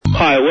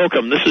Hi,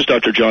 welcome. This is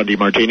Dr. John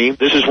DeMartini.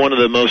 This is one of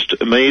the most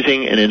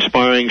amazing and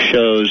inspiring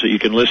shows that you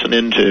can listen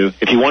into.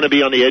 If you want to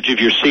be on the edge of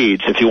your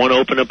seats, if you want to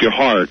open up your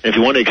heart, if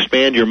you want to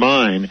expand your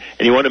mind,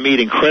 and you want to meet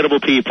incredible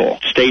people,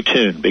 stay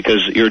tuned,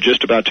 because you're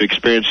just about to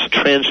experience a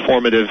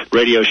transformative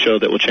radio show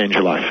that will change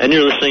your life. And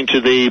you're listening to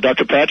the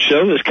Dr. Pat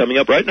Show that's coming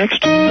up right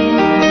next.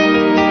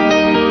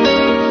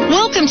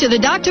 Welcome to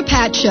the Dr.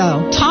 Pat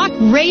Show. Talk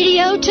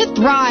radio to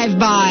thrive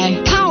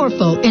by.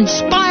 Powerful,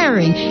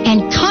 inspiring,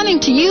 and coming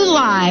to you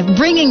live,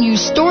 bringing you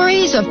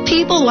stories of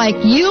people like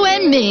you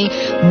and me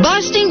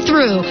busting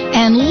through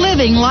and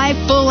living life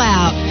full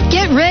out.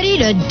 Get ready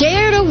to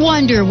dare to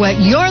wonder what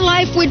your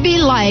life would be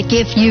like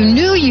if you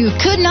knew you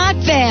could not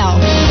fail.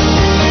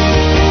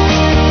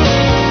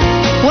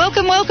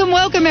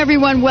 Welcome,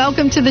 everyone.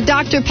 Welcome to the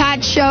Dr.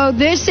 Pat Show.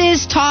 This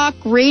is Talk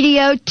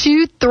Radio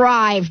to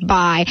Thrive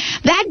By.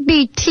 That'd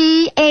be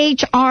THRIVE.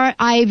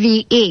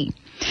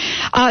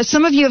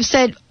 Some of you have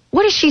said,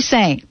 what is she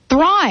saying?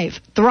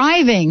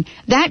 Thriving.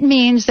 That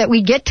means that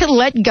we get to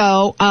let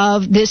go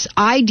of this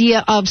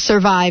idea of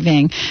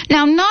surviving.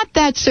 Now, not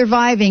that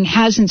surviving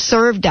hasn't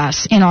served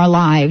us in our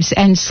lives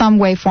in some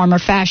way, form, or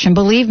fashion.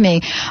 Believe me,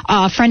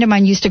 a friend of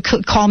mine used to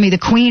call me the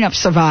queen of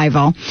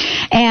survival.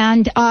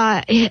 And,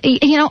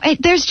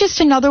 there's just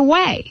another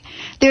way.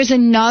 There's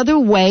another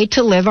way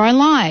to live our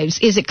lives.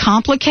 Is it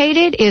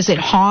complicated? Is it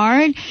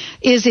hard?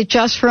 Is it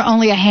just for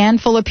only a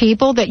handful of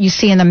people that you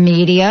see in the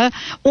media?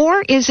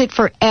 Or is it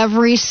for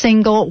every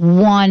single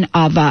one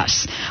of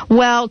us?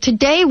 Well,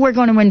 today we're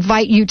going to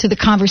invite you to the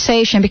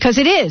conversation because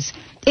it is.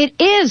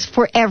 It is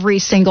for every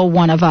single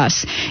one of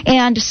us.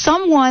 And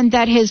someone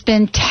that has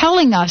been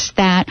telling us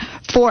that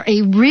for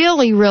a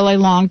really, really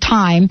long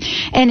time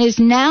and is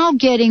now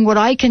getting what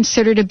I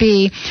consider to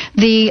be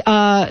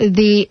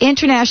the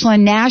international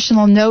and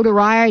national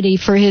notoriety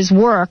for his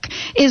work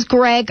is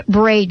Gregg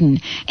Braden.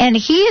 And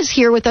he is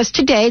here with us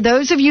today.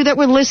 Those of you that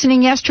were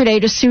listening yesterday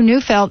to Sue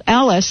Neufeld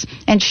Ellis,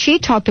 and she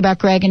talked about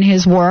Gregg and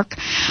his work,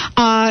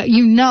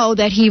 you know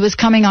that he was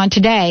coming on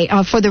today.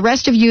 For the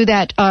rest of you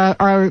that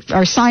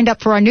are signed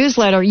up for our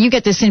newsletter, you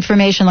get this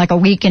information like a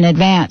week in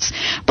advance.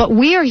 But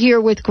we are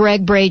here with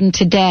Gregg Braden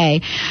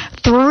today,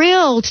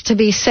 thrilled to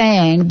be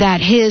saying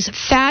that his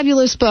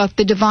fabulous book,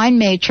 The Divine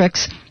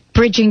Matrix,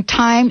 Bridging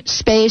Time,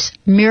 Space,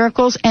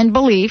 Miracles, and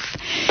Belief,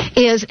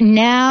 is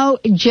now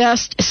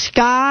just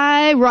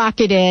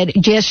skyrocketed,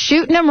 just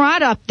shooting them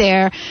right up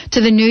there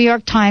to the New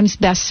York Times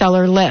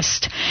bestseller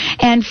list.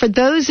 And for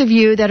those of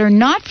you that are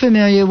not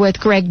familiar with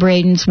Gregg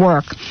Braden's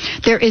work,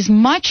 there is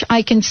much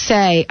I can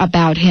say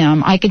about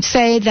him. I can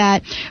say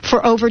that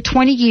for over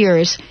 20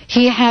 years,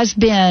 he has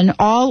been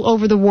all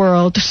over the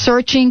world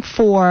searching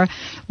for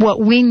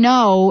what we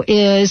know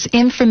is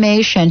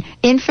information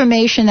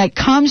that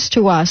comes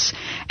to us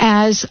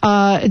as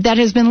that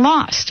has been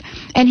lost.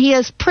 And he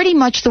is pretty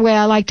much the way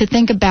I like to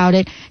think about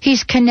it.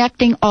 He's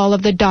connecting all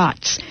of the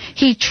dots.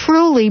 He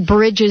truly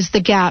bridges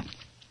the gap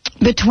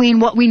between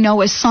what we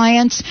know as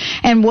science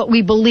and what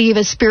we believe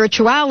as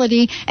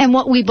spirituality and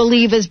what we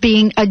believe as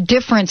being a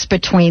difference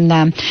between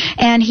them.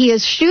 And he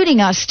is shooting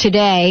us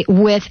today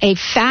with a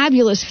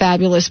fabulous,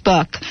 fabulous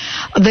book,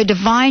 The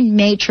Divine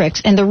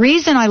Matrix. And the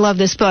reason I love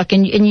this book,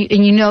 and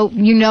you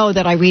know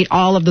that I read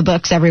all of the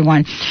books,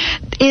 everyone,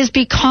 is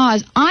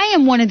because I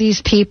am one of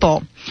these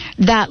people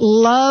that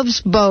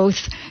loves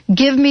both.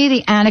 Give me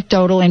the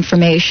anecdotal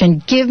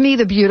information, give me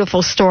the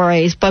beautiful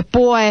stories, but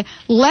boy,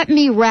 let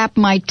me wrap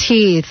my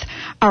teeth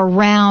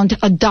around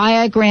a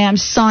diagram,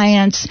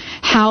 science,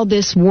 how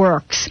this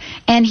works.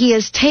 And he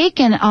has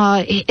taken,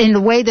 in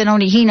the way that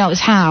only he knows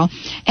how,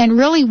 and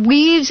really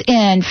weaves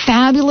in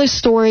fabulous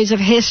stories of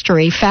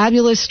history,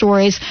 fabulous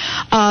stories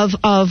of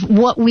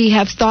what we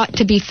have thought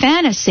to be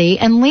fantasy,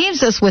 and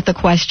leaves us with the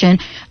question,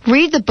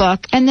 read the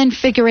book and then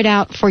figure it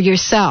out for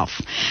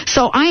yourself.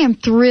 So I am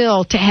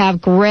thrilled to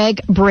have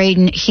Gregg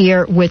Braden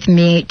here with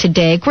me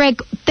today.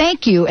 Gregg,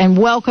 thank you and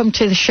welcome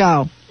to the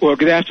show. Well,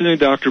 good afternoon,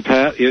 Dr.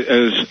 Pat.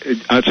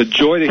 It's a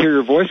joy to hear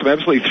your voice. I'm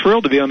absolutely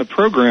thrilled to be on the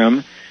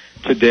program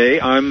today.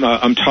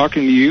 I'm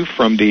talking to you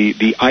from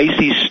the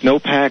icy,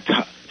 snow-packed,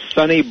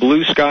 sunny,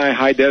 blue sky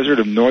high desert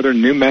of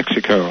northern New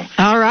Mexico.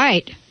 All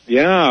right.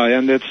 Yeah,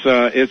 and it's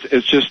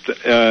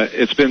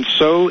been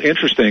so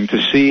interesting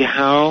to see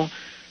how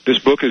this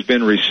book has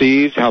been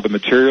received, how the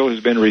material has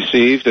been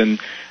received, and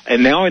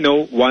now I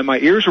know why my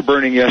ears were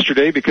burning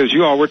yesterday, because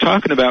you all were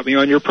talking about me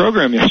on your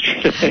program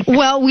yesterday.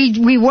 Well,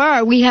 we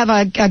were. We have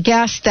a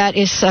guest that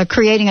is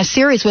creating a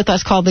series with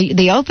us called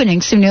The Opening,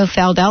 Sue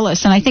Neufeld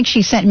Ellis, and I think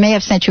she may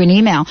have sent you an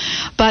email,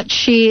 but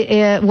she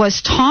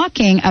was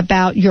talking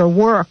about your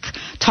work,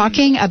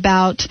 talking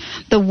about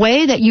the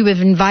way that you have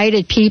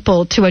invited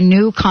people to a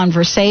new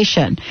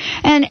conversation.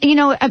 And,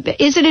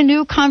 is it a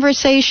new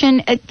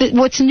conversation?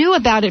 What's new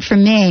about it for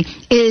me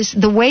is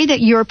the way that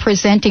you're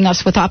presenting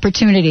us with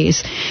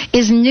opportunities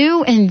is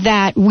new in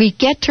that we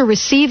get to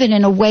receive it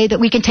in a way that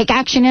we can take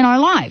action in our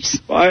lives.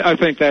 Well, I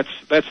think that's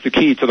the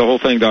key to the whole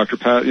thing, Dr.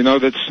 Pat.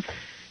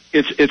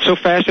 It's so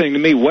fascinating to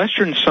me.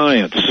 Western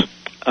science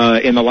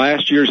in the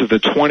last years of the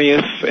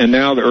 20th and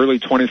now the early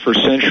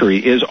 21st century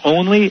is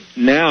only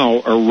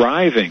now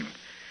arriving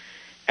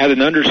at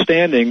an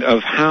understanding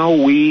of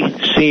how we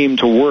seem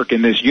to work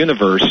in this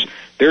universe.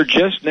 They're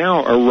just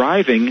now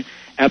arriving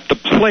at the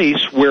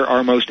place where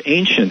our most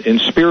ancient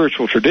and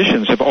spiritual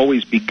traditions have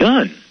always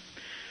begun.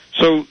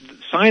 So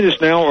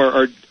scientists now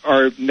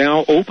are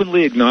now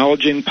openly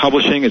acknowledging,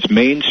 publishing, it's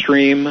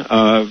mainstream,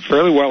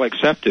 fairly well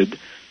accepted,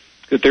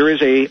 that there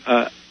is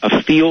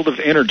a field of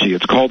energy.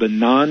 It's called a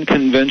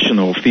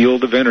non-conventional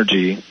field of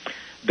energy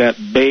that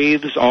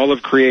bathes all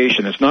of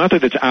creation. It's not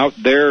that it's out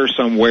there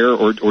somewhere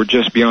or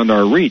just beyond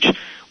our reach.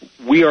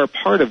 We are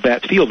part of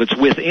that field. It's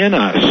within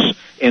us,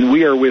 and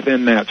we are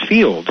within that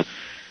field.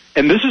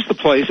 And this is the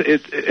place,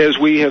 as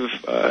we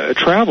have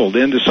traveled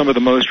into some of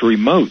the most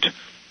remote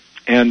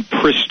and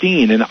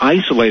pristine and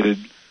isolated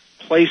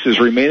places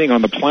remaining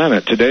on the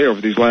planet today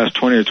over these last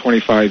 20 or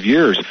 25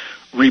 years,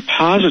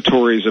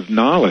 repositories of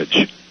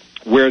knowledge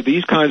where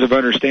these kinds of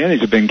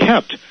understandings have been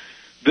kept.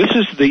 This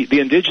is the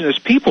indigenous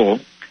people.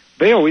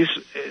 They always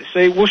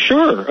say, well,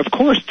 sure, of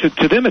course.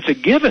 To them, it's a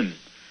given.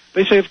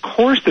 They say, of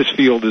course this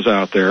field is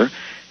out there,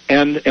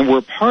 and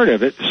we're part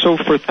of it. So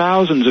for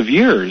thousands of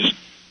years,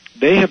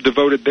 they have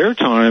devoted their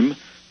time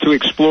to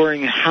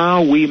exploring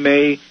how we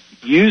may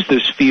use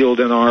this field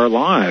in our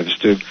lives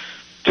to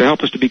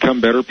help us to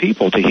become better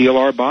people, to heal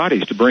our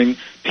bodies, to bring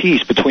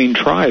peace between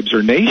tribes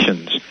or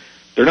nations.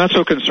 They're not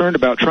so concerned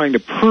about trying to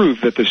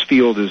prove that this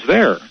field is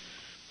there.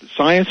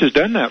 Science has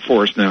done that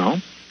for us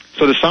now.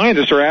 So the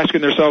scientists are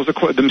asking themselves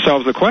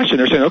the question.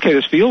 They're saying, okay,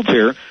 this field's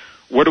here.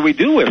 What do we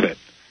do with it?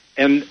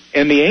 And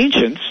the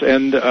ancients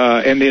and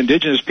the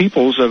indigenous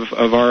peoples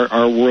of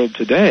our world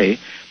today,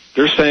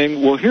 they're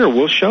saying, well, here,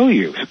 we'll show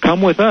you.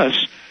 Come with us.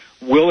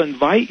 We'll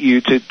invite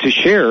you to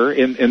share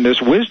in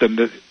this wisdom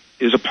that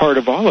is a part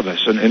of all of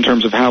us in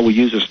terms of how we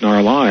use this in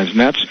our lives. And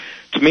that's,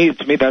 to me,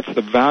 that's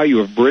the value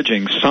of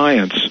bridging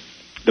science,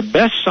 the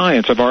best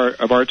science of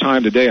our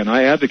time today. And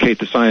I advocate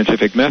the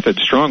scientific method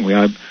strongly.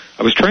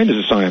 I was trained as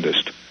a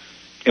scientist,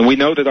 and we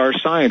know that our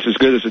science, as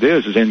good as it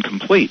is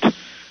incomplete.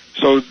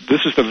 So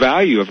this is the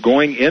value of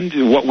going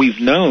into what we've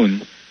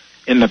known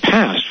in the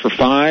past for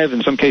 5,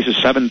 in some cases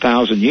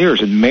 7,000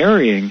 years, and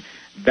marrying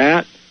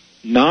that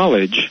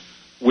knowledge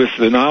with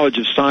the knowledge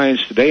of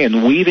science today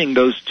and weaving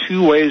those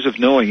two ways of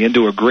knowing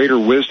into a greater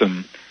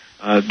wisdom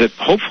that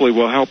hopefully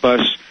will help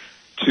us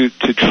to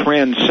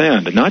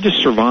transcend, not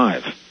just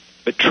survive,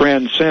 but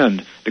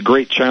transcend the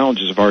great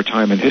challenges of our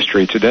time in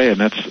history today. And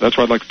that's what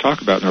I'd like to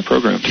talk about in our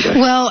program today.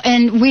 Well,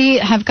 and we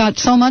have got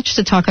so much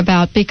to talk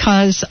about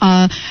because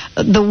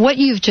what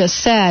you've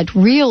just said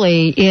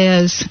really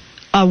is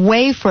a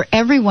way for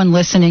everyone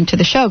listening to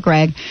the show,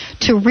 Greg,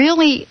 to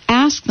really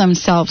ask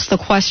themselves the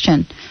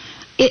question,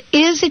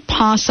 is it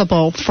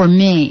possible for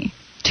me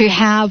to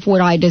have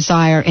what I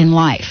desire in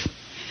life?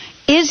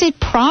 Is it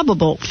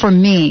probable for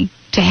me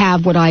to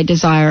have what I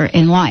desire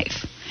in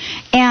life?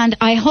 And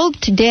I hope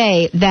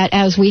today that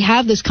as we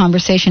have this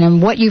conversation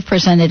and what you've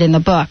presented in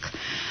the book,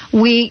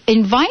 we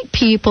invite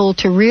people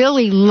to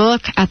really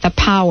look at the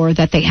power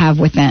that they have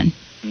within.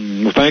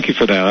 Well, thank you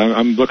for that.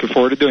 I'm looking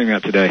forward to doing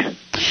that today.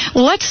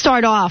 Well, let's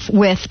start off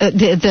with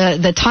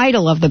the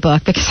title of the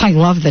book, because I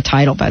love the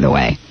title, by the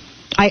way.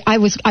 I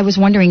was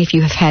wondering if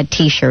you have had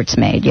T-shirts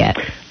made yet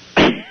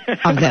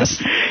of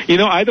this. You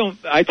know,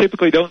 I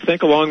typically don't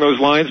think along those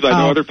lines, but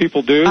I know other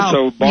people do.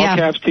 So ball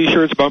caps,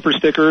 T-shirts, bumper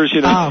stickers,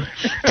 you know.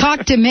 Oh,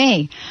 talk to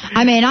me.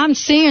 I mean, I'm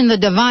seeing the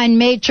Divine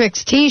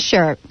Matrix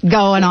T-shirt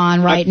going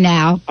on right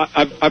now.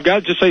 I've got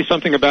to just say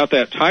something about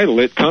that title.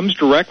 It comes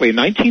directly. In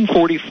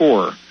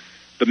 1944,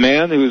 the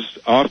man who's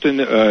often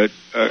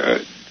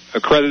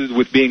accredited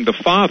with being the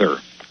father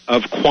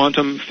of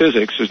quantum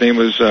physics, his name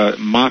was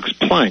Max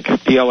Planck,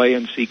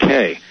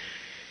 Planck.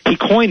 He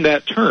coined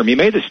that term. He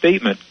made a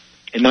statement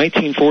in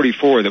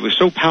 1944 that was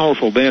so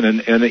powerful then,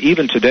 and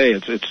even today,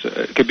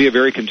 it could be a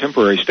very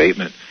contemporary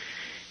statement.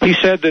 He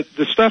said that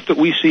the stuff that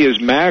we see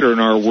as matter in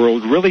our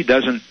world really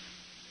doesn't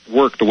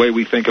work the way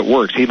we think it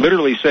works. He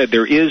literally said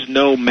there is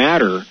no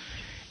matter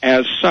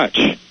as such.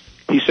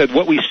 He said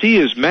what we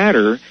see as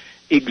matter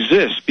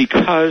exists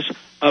because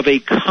of a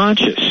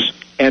conscious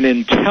and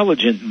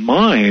intelligent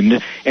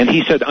mind, and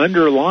he said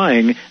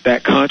underlying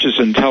that conscious,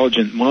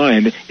 intelligent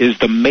mind is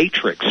the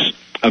matrix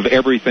of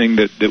everything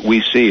that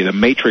we see, the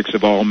matrix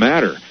of all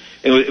matter.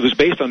 It was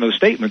based on those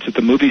statements that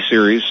the movie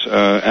series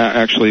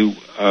actually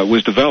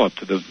was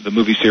developed, the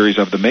movie series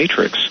of The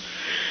Matrix.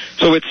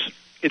 So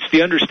it's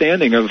the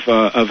understanding of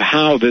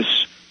how this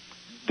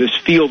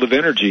field of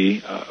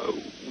energy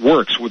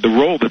works, with the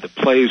role that it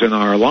plays in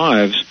our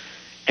lives.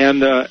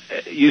 And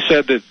you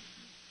said that,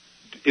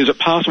 is it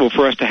possible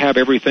for us to have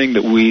everything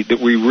that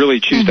we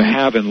really choose to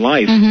have in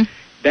life?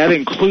 That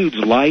includes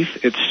life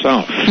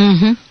itself.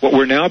 What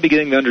we're now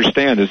beginning to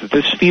understand is that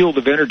this field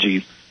of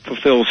energy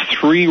fulfills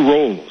 3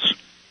 roles.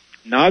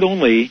 Not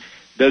only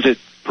does it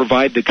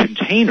provide the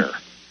container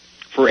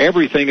for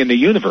everything in the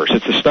universe,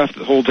 it's the stuff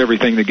that holds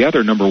everything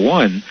together, number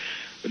one.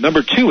 But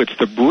number 2, it's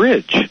the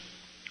bridge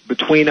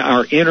between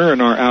our inner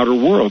and our outer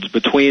worlds,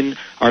 between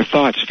our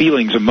thoughts,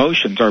 feelings,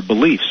 emotions, our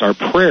beliefs, our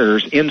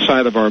prayers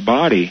inside of our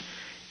body,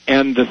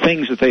 and the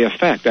things that they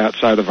affect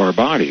outside of our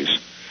bodies.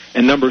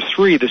 And number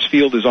 3, this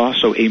field is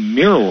also a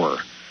mirror,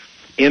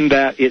 in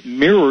that it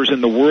mirrors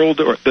in the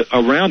world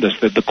around us,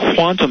 the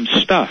quantum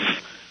stuff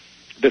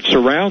that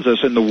surrounds us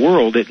in the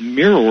world. It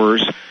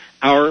mirrors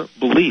our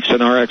beliefs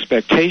and our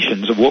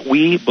expectations of what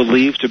we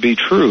believe to be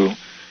true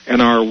in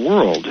our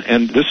world.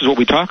 And this is what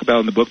we talk about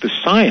in the book, the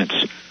science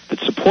that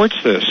supports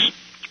this.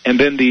 And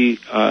then the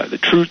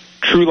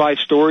true life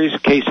stories,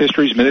 case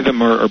histories, many of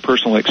them are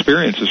personal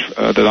experiences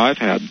that I've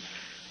had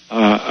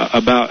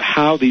about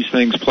how these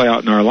things play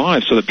out in our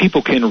lives, so that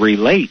people can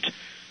relate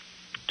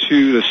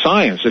to the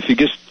science. If you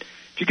just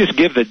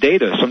give the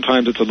data,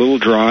 sometimes it's a little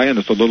dry and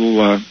it's a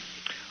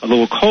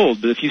little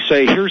cold. But if you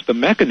say, here's the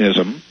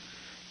mechanism,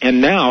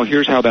 and now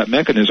here's how that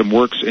mechanism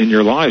works in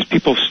your lives,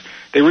 people,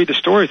 they read the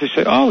stories, they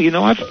say, oh,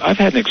 I've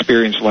had an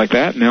experience like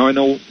that. Now I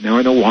know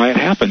why it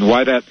happened,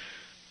 why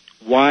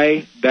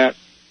that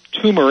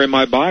tumor in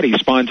my body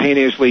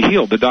spontaneously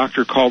healed. The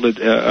doctor called it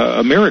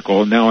a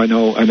miracle, and now I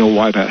know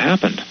why that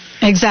happened.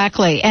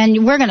 Exactly.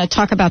 And we're going to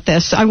talk about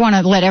this. I want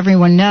to let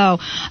everyone know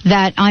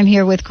that I'm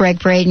here with Gregg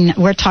Braden.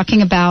 We're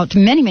talking about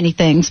many, many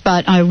things,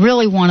 but I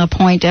really want to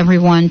point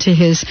everyone to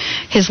his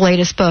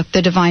latest book,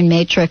 The Divine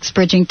Matrix,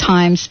 Bridging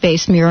Time,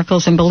 Space,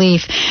 Miracles, and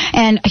Belief.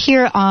 And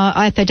here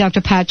at the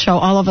Dr. Pat Show,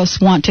 all of us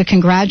want to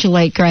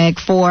congratulate Gregg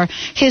for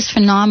his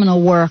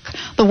phenomenal work,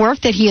 the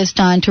work that he has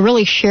done to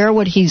really share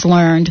what he's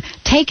learned,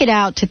 take it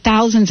out to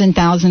thousands and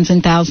thousands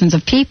and thousands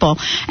of people,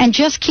 and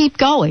just keep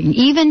going,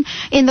 even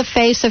in the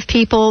face of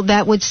people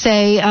that would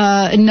say,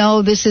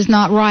 no, this is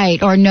not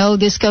right, or no,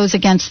 this goes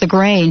against the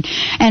grain.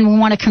 And we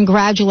want to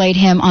congratulate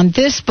him on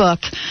this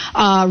book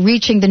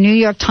reaching the New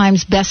York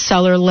Times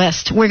bestseller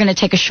list. We're going to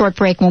take a short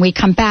break. When we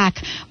come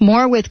back,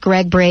 more with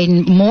Gregg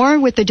Braden, more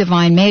with the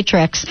Divine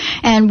Matrix.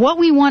 And what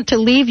we want to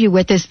leave you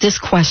with is this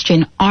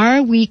question: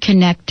 are we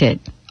connected?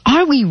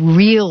 Are we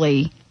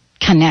really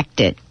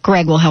connected?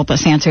 Gregg will help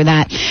us answer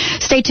that.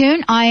 Stay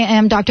tuned. I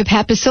am Dr.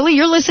 Pat Baccili.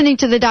 You're listening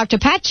to the Dr.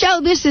 Pat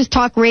Show. This is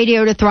Talk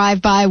Radio to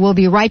Thrive By. We'll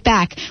be right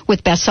back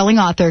with best-selling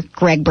author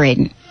Gregg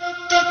Braden.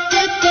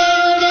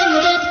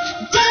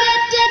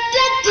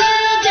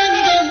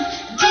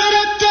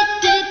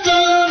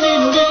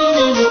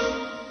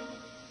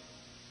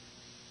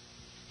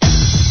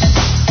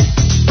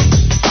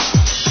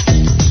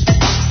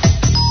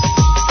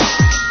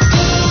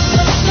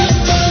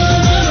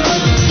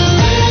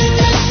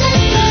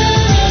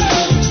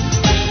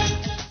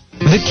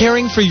 The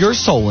Caring for Your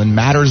Soul in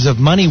Matters of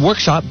Money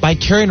workshop by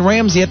Karen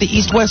Ramsey at the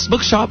East West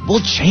Bookshop will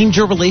change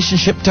your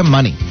relationship to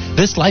money.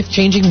 This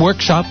life-changing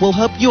workshop will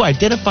help you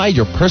identify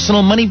your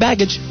personal money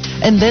baggage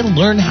and then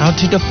learn how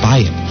to defy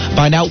it.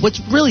 Find out what's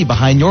really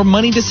behind your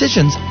money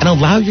decisions and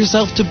allow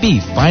yourself to be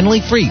finally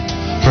free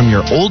from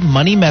your old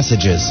money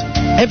messages.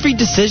 Every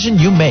decision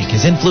you make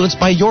is influenced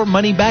by your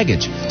money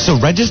baggage. So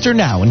register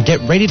now and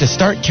get ready to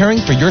start caring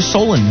for your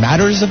soul in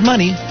Matters of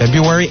Money,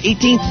 February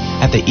 18th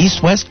at the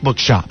East West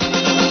Bookshop.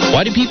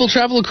 Why do people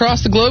travel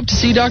across the globe to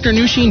see Dr.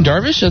 Nusheen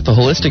Darvish at the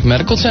Holistic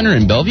Medical Center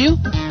in Bellevue?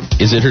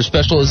 Is it her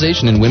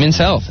specialization in women's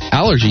health,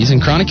 allergies,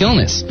 and chronic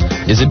illness?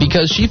 Is it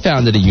because she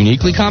founded a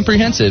uniquely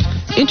comprehensive,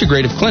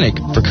 integrative clinic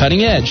for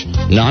cutting-edge,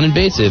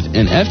 non-invasive,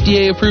 and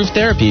FDA-approved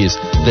therapies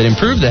that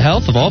improve the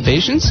health of all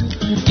patients?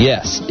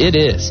 Yes, it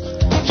is.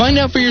 Find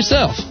out for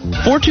yourself.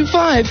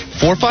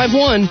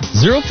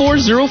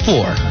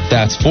 425-451-0404.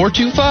 That's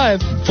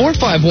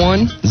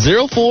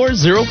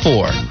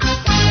 425-451-0404.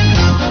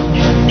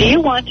 Do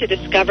you want to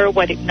discover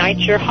what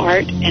ignites your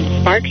heart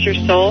and sparks your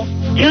soul?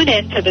 Tune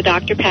in to the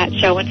Dr. Pat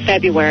Show in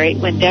February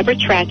when Deborah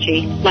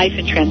Trachy, Life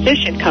and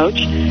Transition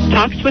Coach,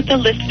 talks with the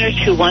listeners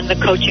who won the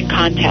coaching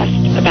contest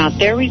about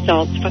their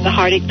results from the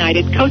Heart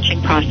Ignited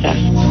coaching process.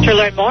 To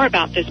learn more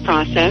about this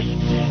process,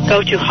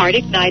 go to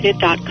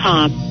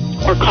heartignited.com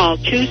or call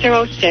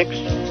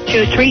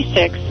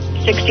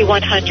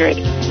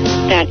 206-236-6100.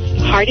 That's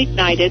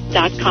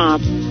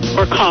heartignited.com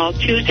or call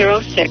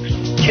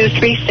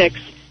 206-236-6100.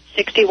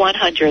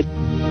 6100.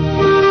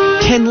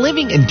 Can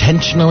living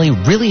intentionally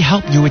really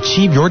help you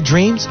achieve your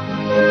dreams?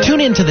 Tune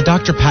in to the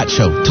Dr. Pat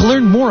Show to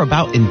learn more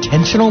about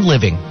intentional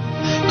living.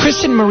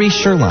 Kristen Marie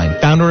Sherline,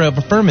 founder of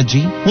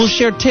Affirmagy, will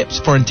share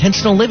tips for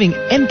intentional living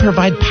and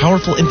provide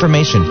powerful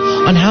information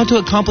on how to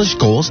accomplish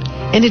goals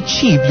and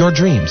achieve your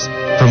dreams.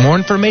 For more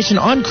information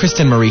on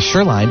Kristen Marie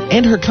Sherline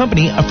and her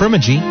company,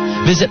 Affirmagy,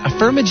 visit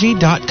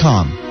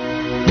affirmagy.com.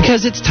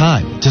 Because it's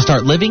time to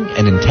start living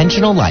an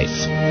intentional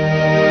life.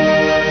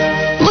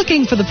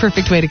 Looking for the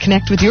perfect way to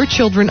connect with your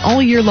children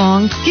all year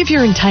long? Give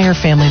your entire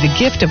family the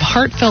gift of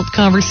heartfelt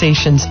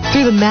conversations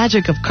through the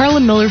magic of Carla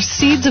Miller's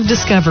Seeds of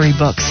Discovery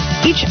books.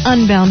 Each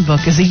Unbound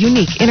book is a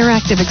unique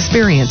interactive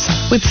experience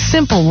with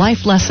simple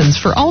life lessons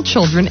for all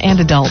children and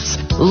adults.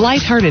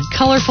 Lighthearted,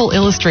 colorful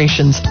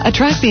illustrations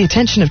attract the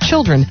attention of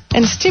children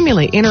and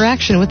stimulate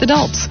interaction with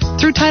adults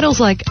through titles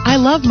like I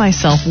Love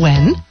Myself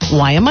When,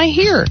 Why Am I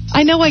Here?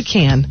 I Know I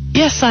Can,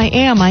 Yes I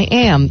Am,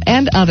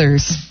 and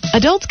others.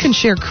 Adults can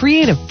share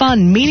creative,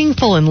 fun,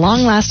 meaningful, and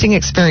long-lasting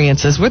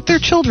experiences with their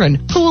children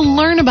who will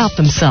learn about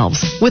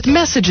themselves with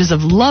messages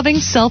of loving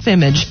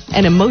self-image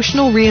and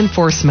emotional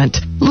reinforcement.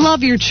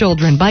 Love your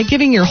children by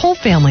giving your whole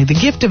family the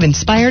gift of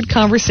inspired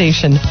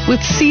conversation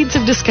with Seeds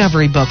of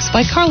Discovery books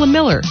by Carla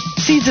Miller.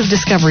 Seeds of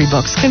Discovery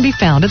books can be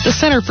found at the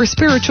Center for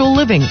Spiritual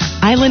Living,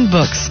 Island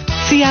Books,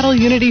 Seattle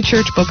Unity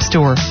Church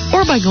Bookstore,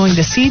 or by going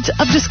to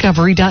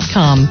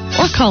seedsofdiscovery.com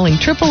or calling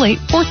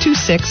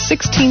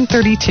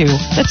 888-426-1632.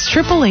 That's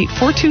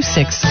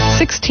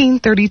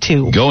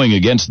 888-426-1632. Going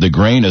against the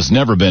grain has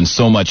never been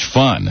so much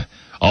fun.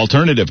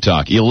 Alternative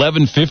Talk,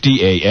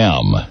 1150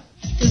 AM.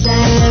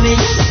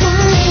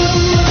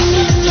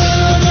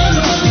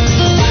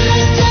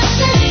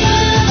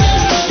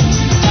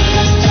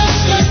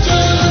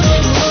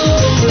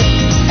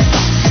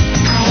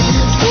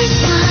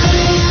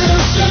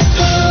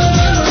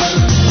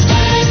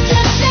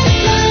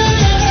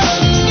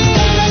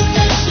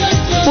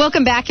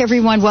 Welcome back,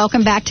 everyone.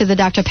 Welcome back to the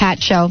Dr.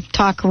 Pat Show,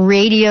 talk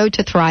radio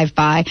to thrive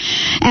by.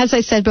 As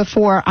I said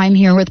before, I'm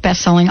here with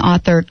best-selling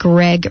author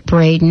Gregg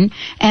Braden,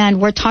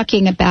 and we're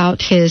talking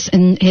about his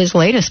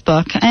latest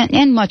book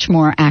and much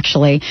more,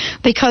 actually,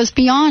 because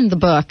beyond the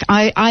book,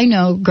 I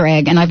know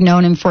Gregg, and I've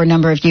known him for a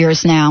number of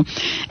years now,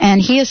 and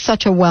he is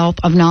such a wealth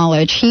of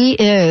knowledge. He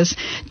is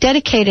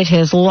dedicated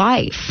his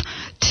life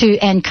to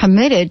and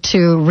committed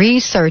to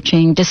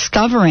researching,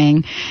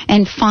 discovering,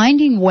 and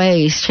finding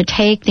ways to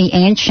take the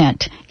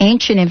ancient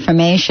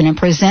information and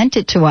present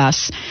it to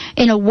us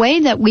in a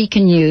way that we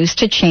can use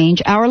to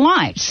change our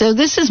lives. So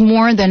this is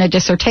more than a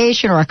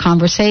dissertation or a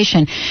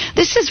conversation.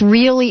 This is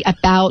really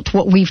about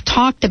what we've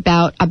talked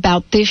about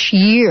this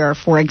year,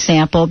 for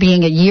example,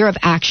 being a year of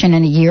action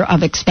and a year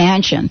of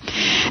expansion.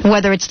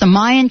 Whether it's the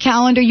Mayan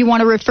calendar you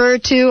want to refer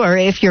to, or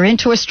if you're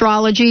into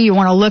astrology, you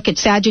want to look at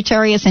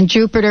Sagittarius and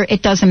Jupiter,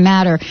 it doesn't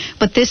matter.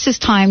 But this is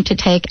time to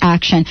take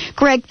action.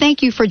 Gregg,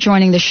 thank you for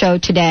joining the show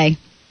today.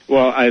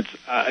 Well, I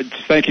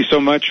thank you so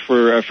much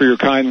for your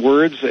kind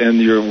words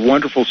and your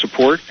wonderful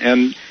support,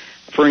 and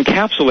for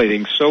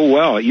encapsulating so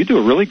well. You do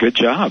a really good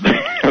job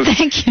of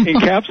Thank you.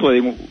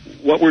 encapsulating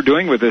what we're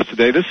doing with this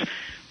today.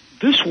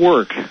 This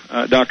work,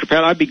 Dr.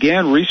 Pat, I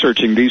began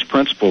researching these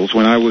principles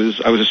when I was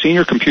a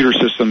senior computer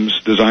systems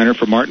designer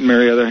for Martin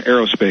Marietta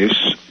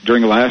Aerospace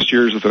during the last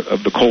years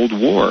of the Cold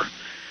War.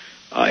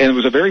 And it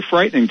was a very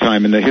frightening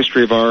time in the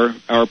history of our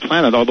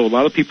planet, although a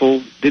lot of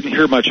people didn't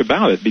hear much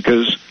about it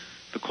because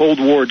the Cold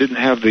War didn't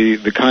have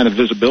the kind of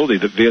visibility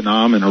that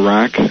Vietnam and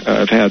Iraq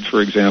have had,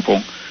 for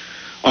example,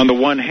 on the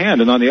one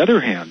hand. And on the other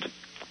hand,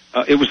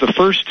 it was the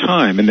first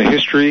time in the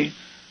history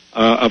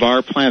of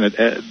our planet,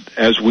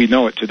 as we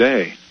know it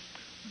today,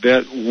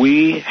 that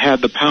we had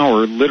the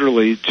power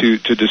literally to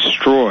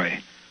destroy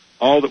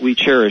all that we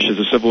cherish as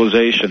a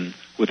civilization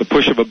with a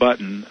push of a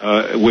button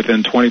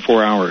within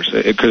 24 hours.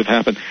 It could have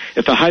happened.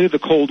 At the height of the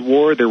Cold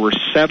War, there were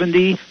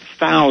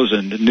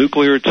 70,000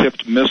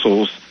 nuclear-tipped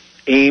missiles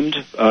aimed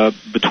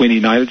between the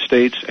United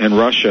States and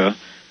Russia,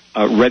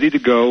 ready to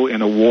go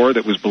in a war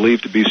that was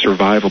believed to be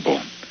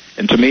survivable.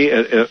 And to me,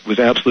 it was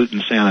absolute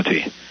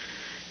insanity.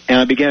 And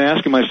I began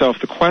asking myself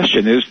the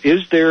question,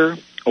 is there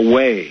a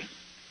way,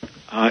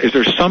 is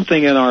there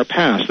something in our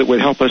past that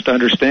would help us to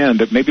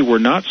understand that maybe we're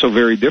not so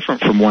very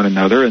different from one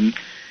another, and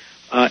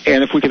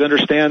if we could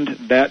understand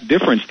that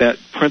difference, that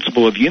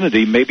principle of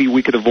unity, maybe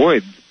we could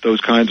avoid those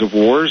kinds of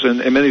wars and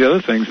many other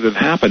things that have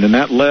happened. And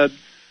that led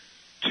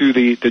to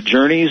the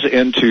journeys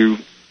into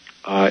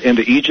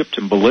Egypt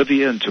and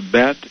Bolivia and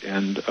Tibet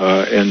and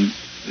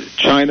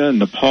China and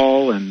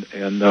Nepal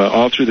and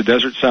all through the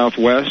desert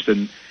Southwest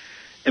and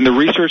the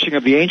researching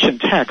of the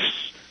ancient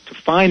texts to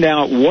find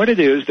out what it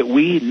is that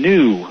we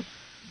knew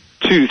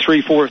 2,000,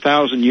 3,000,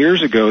 4,000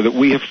 years ago that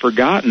we have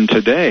forgotten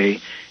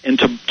today, and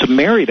to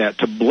marry that,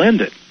 to blend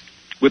it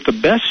with the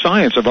best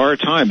science of our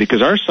time,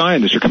 because our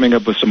scientists are coming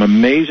up with some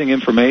amazing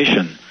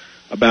information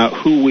about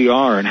who we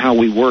are and how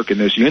we work in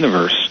this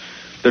universe.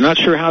 They're not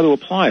sure how to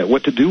apply it,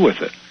 what to do with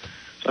it.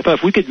 So I thought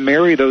if we could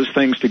marry those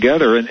things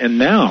together, and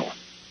now,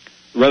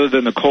 rather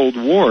than the Cold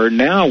War,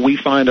 now we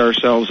find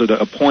ourselves at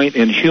a point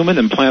in human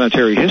and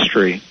planetary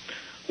history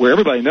where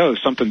everybody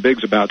knows something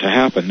big's about to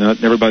happen.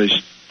 Not everybody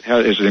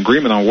is in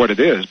agreement on what it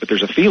is, but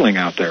there's a feeling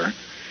out there.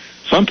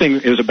 Something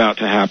is about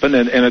to happen,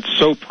 and it's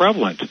so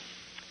prevalent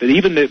that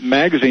even the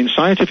magazine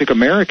Scientific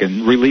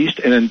American released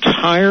an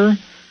entire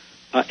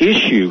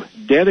issue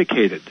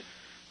dedicated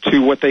to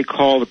what they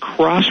call the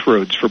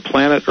crossroads for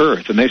planet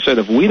Earth. And they said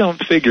if we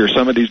don't figure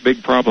some of these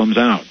big problems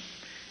out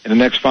in the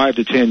next 5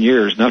 to 10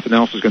 years, nothing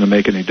else is going to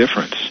make any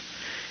difference.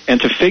 And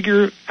to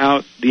figure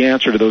out the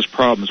answer to those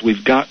problems,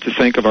 we've got to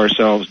think of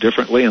ourselves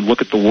differently and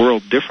look at the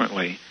world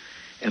differently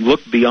and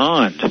look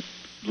beyond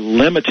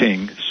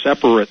limiting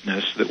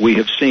separateness that we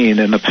have seen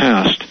in the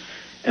past.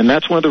 And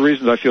that's one of the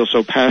reasons I feel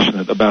so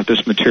passionate about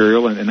this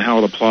material and how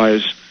it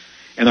applies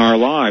in our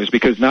lives,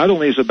 because not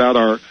only is it about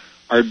our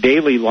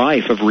daily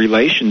life of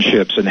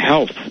relationships and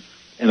health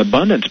and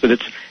abundance, but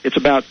it's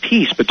about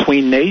peace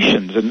between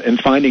nations and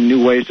finding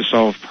new ways to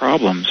solve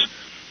problems.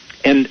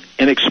 and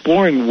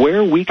exploring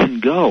where we can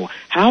go.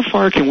 How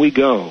far can we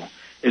go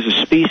as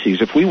a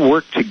species if we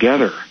work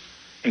together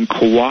and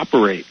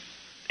cooperate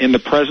in the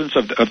presence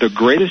of the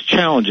greatest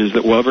challenges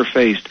that we'll ever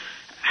face?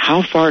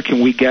 How far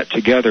can we get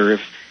together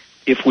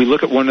if we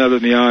look at one another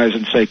in the eyes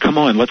and say, come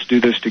on, let's do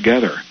this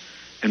together,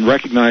 and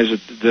recognize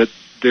that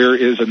there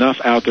is enough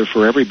out there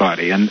for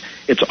everybody. And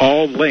it's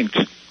all linked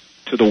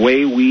to the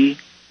way we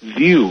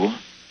view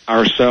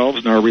ourselves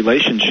and our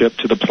relationship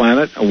to the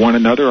planet, one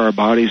another, our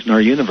bodies, and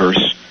our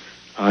universe.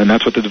 And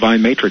that's what the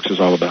Divine Matrix is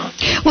all about.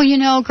 Well, you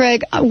know,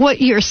 Greg, what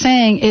you're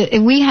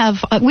saying, we have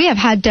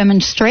had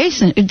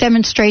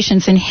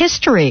demonstrations in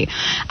history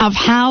of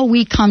how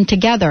we come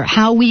together,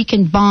 how we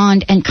can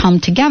bond and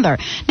come together.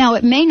 Now,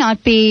 it may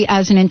not be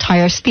as an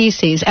entire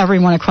species,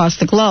 everyone across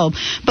the globe,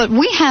 but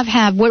we have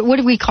had, what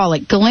do we call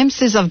it,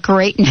 glimpses of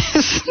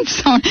greatness.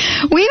 So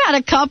we've had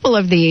a couple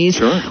of these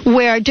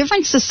where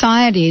different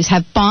societies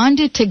have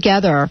bonded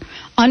together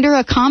under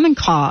a common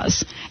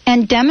cause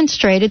and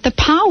demonstrated the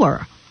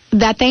power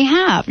that they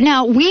have.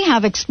 Now, we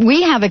have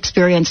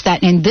experienced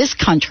that in this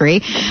country.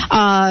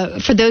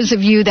 For those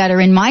of you that are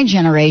in my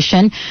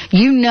generation,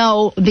 you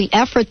know the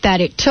effort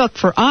that it took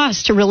for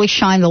us to really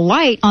shine the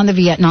light on the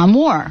Vietnam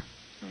War.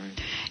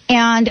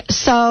 And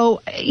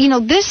so, you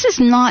know, this is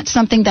not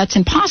something that's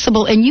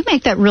impossible, and you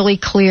make that really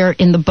clear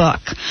in the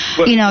book.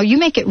 But, you know, you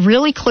make it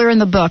really clear in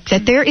the book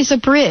that there is a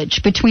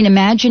bridge between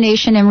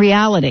imagination and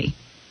reality.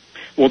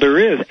 Well,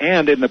 there is,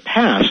 and in the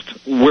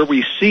past, where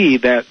we see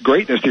that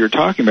greatness that you're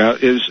talking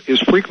about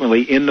is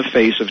frequently in the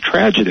face of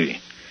tragedy,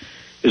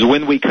 is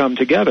when we come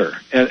together.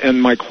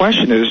 And my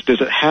question is,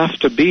 does it have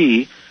to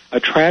be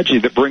a tragedy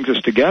that brings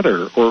us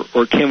together,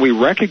 or can we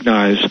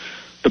recognize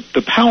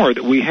the power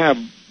that we have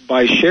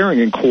by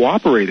sharing and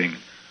cooperating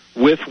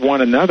with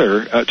one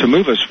another to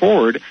move us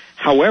forward?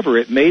 However,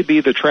 it may be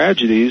the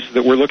tragedies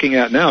that we're looking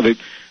at now. The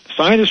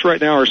scientists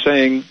right now are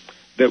saying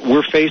that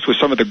we're faced with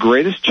some of the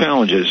greatest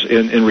challenges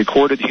in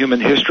recorded human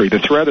history. The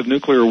threat of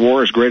nuclear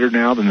war is greater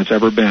now than it's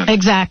ever been.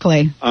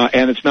 Exactly.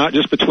 And it's not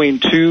just between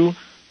two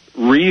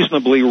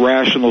reasonably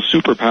rational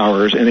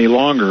superpowers any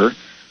longer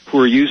who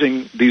are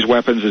using these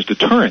weapons as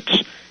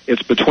deterrents.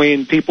 It's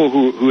between people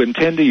who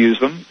intend to use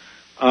them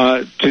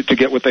to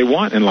get what they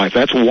want in life.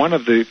 That's one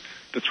of the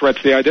threats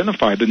they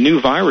identified, the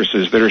new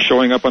viruses that are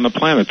showing up on the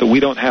planet that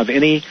we don't have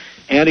any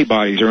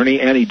antibodies or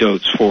any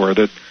antidotes for,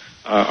 that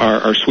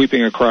are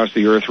sweeping across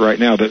the earth right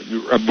now.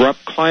 The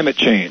abrupt climate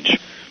change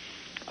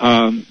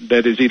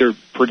that is either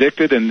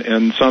predicted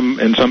and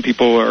some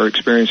people are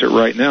experiencing it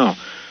right now.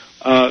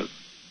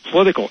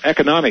 Political,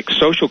 economic,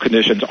 social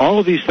conditions, all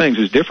of these things,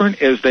 as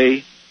different as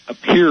they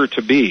appear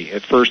to be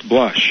at first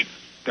blush,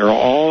 they're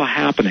all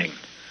happening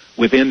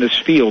within this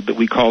field that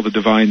we call the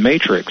Divine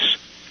Matrix.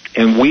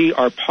 And we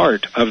are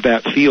part of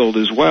that field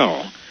as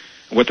well.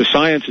 What the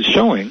science is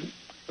showing,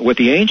 what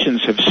the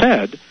ancients have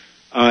said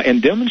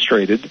and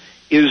demonstrated,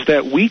 is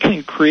that we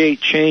can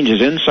create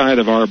changes inside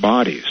of our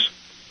bodies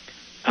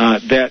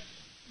that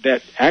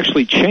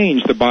actually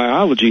change the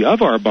biology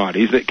of our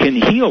bodies, that can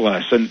heal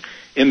us. And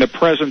in the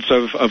presence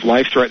of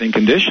life-threatening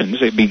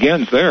conditions, it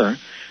begins there,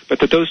 but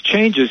that those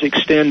changes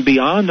extend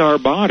beyond our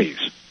bodies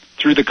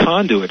through the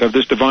conduit of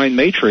this Divine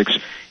Matrix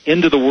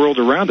into the world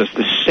around us.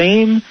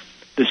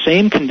 The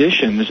same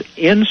conditions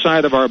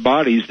inside of our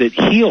bodies that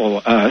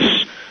heal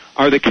us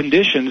are the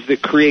conditions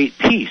that create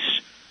peace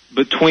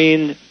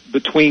between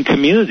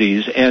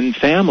communities and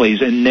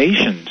families and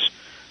nations.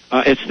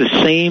 It's the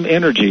same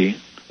energy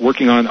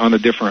working on a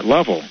different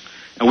level.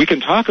 And we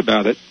can talk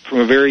about it from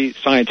a very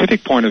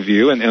scientific point of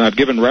view, and I've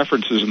given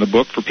references in the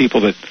book for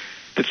people that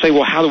say,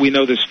 well, how do we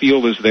know this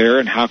field is there,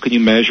 and how can you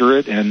measure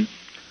it, and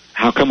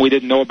how come we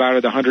didn't know about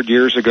it 100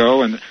 years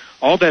ago? And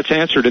all that's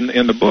answered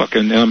in the book,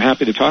 and I'm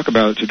happy to talk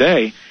about it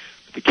today.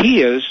 But the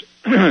key is,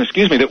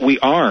 that we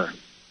are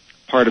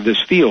part of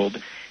this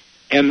field.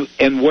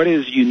 And what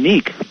is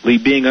uniquely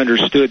being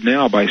understood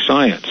now by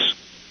science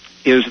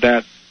is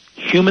that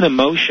human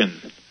emotion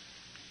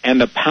and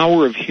the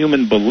power of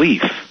human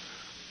belief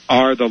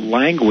are the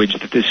language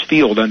that this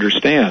field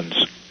understands.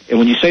 And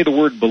when you say the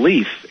word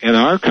belief in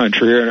our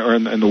country or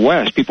in the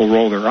West, people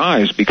roll their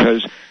eyes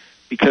because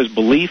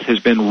belief has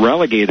been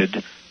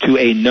relegated to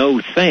a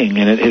no thing,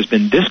 and it has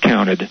been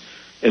discounted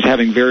as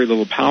having very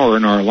little power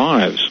in our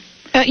lives.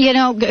 You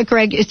know,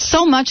 Greg, it's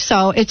so much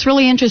so. It's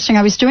really interesting.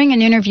 I was doing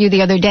an interview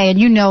the other day, and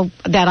you know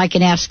that I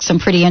can ask some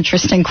pretty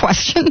interesting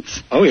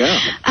questions. Oh, yeah.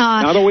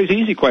 Not always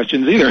easy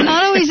questions either.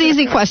 Not always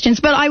easy questions.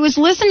 But I was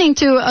listening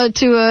to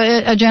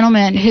a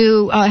gentleman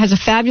who has a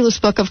fabulous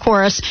book, of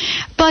course,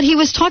 but he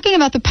was talking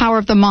about the power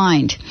of the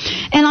mind.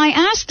 And I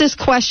asked this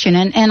question,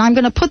 and I'm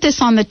going to put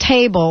this on the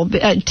table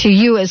to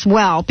you as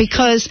well,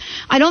 because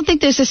I don't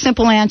think there's a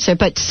simple answer,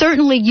 but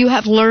certainly you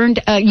have learned,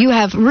 you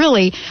have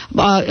really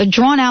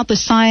drawn out the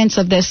science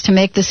of this to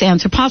make this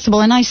answer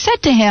possible. And I said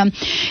to him,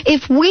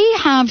 if we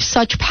have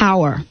such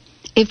power,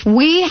 if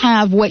we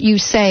have what you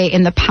say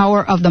in the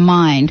power of the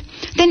mind,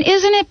 then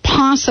isn't it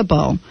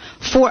possible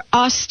for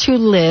us to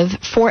live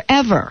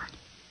forever?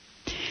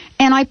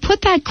 And I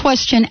put that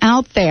question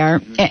out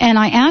there, and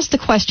I asked the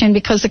question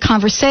because the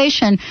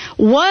conversation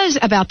was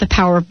about the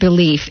power of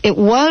belief. It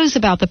was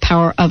about the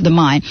power of the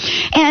mind.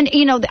 And,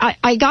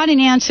 I got an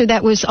answer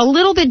that was a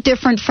little bit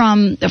different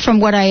from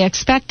what I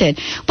expected.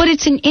 But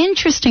it's an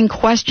interesting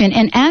question.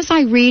 And as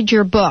I read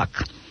your book,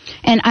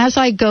 and as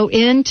I go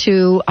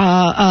into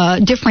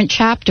different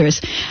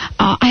chapters,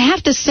 I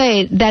have to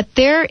say that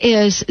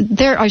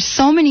there are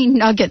so many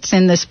nuggets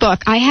in this book.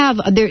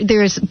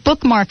 There's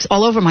bookmarks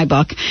all over my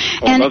book.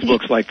 I love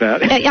books like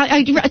that.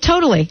 I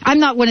totally. I'm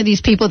not one of these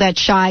people that's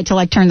shy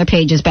to turn the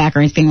pages back or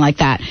anything like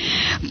that.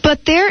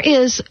 But there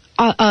is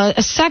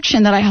a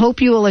section that I hope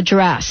you will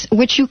address,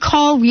 which you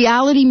call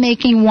Reality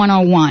Making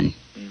 101.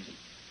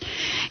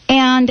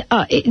 And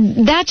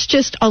that's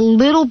just a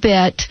little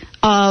bit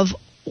of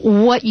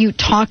what you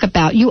talk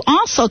about. You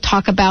also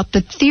talk about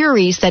the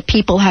theories that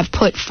people have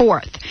put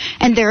forth,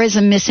 and there is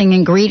a missing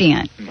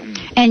ingredient,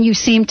 and you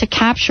seem to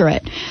capture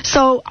it.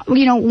 So,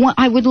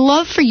 I would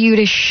love for you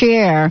to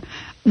share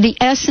the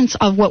essence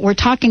of what we're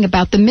talking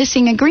about, the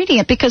missing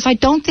ingredient, because I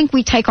don't think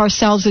we take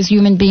ourselves as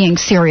human beings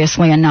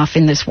seriously enough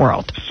in this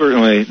world.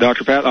 Certainly,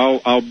 Dr. Pat.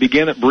 I'll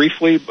begin it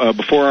briefly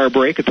before our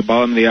break at the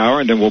bottom of the hour,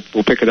 and then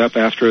we'll pick it up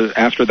after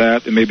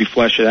that and maybe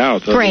flesh it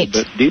out a little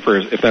bit deeper,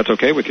 if that's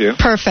okay with you.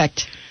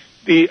 Perfect.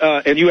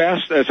 And you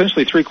asked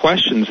essentially three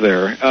questions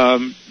there.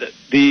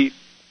 The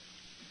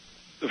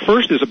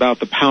first is about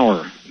the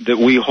power that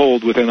we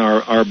hold within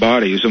our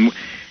bodies. And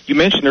you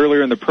mentioned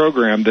earlier in the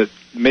program that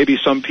maybe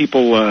some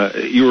people,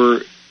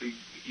 you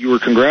were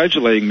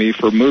congratulating me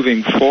for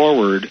moving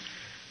forward,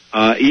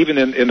 even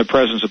in the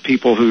presence of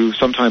people who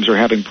sometimes are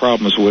having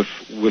problems with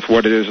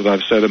what it is that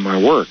I've said in my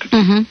work.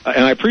 Mm-hmm.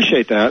 And I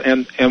appreciate that.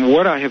 And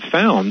what I have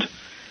found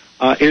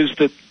is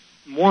that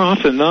more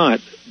often than not,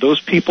 those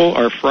people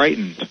are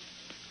frightened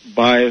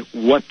by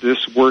what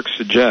this work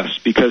suggests,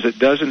 because it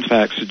does in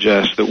fact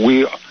suggest that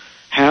we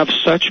have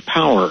such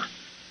power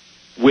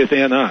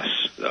within us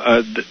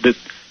that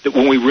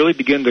when we really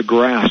begin to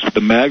grasp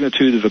the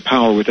magnitude of the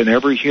power within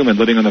every human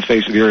living on the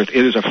face of the earth,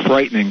 it is a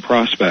frightening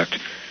prospect,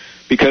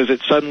 because it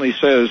suddenly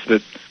says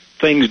that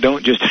things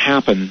don't just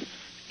happen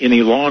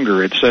any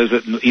longer. It says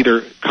that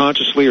either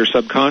consciously or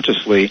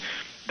subconsciously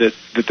that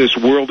this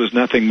world is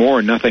nothing more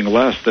and nothing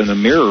less than a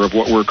mirror of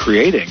what we're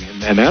creating,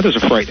 and that is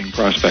a frightening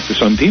prospect to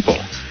some people.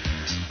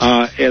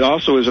 It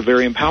also is a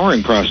very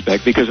empowering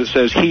prospect, because it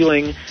says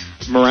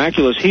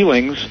miraculous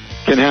healings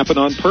can happen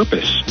on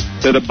purpose,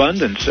 that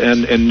abundance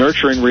and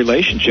nurturing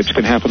relationships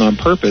can happen on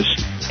purpose,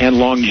 and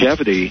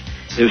longevity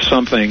is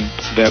something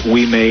that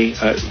we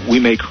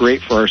may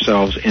create for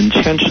ourselves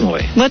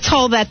intentionally. Let's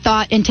hold that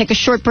thought and take a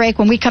short break.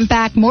 When we come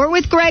back, more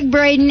with Greg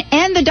Braden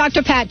and the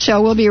Dr. Pat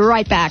Show. We'll be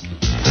right back.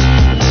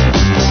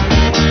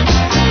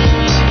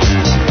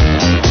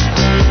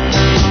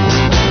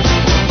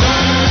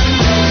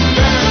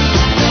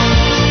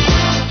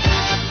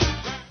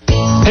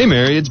 Hey,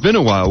 Mary, it's been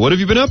a while. What have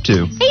you been up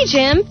to? Hey,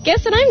 Jim.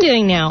 Guess what I'm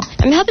doing now?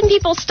 I'm helping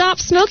people stop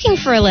smoking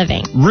for a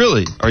living.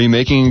 Really? Are you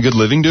making a good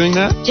living doing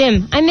that?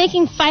 Jim, I'm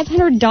making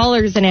 $500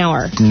 an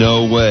hour.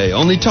 No way.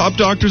 Only top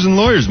doctors and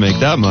lawyers make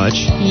that much.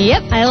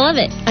 Yep, I love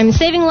it. I'm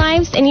saving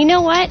lives, and you know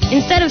what?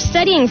 Instead of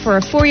studying for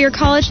a 4-year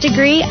college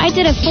degree, I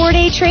did a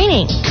 4-day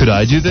training. Could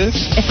I do this?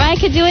 If I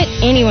could do it,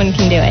 anyone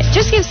can do it.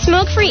 Just give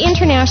Smoke Free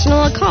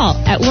International a call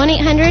at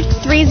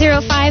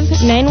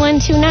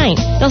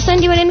 1-800-305-9129. They'll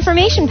send you an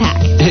information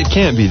pack. It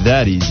can't be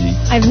that easy.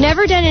 I've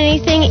never done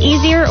anything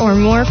easier or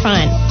more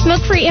fun.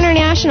 Smoke Free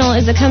International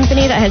is a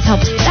company that has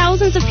helped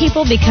thousands of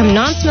people become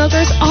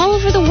non-smokers all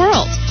over the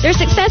world. Their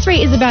success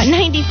rate is about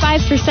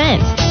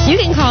 95%. You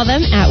can call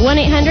them at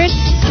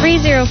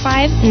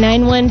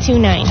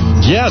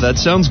 1-800-305-9129. Yeah, that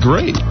sounds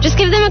great. Just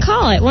give them a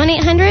call at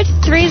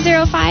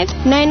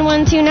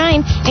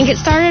 1-800-305-9129 and get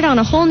started on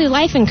a whole new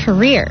life and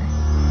career.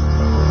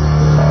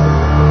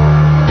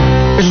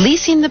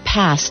 Releasing the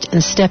past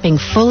and stepping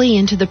fully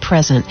into the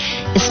present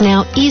is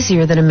now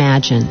easier than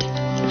imagined.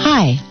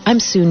 Hi,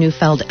 I'm Sue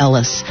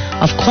Neufeld-Ellis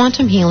of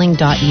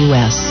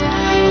QuantumHealing.us.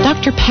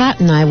 Dr. Pat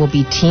and I will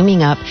be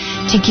teaming up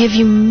to give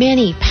you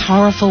many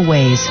powerful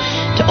ways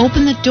to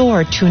open the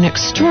door to an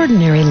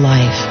extraordinary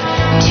life.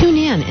 Tune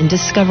in and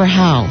discover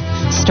how,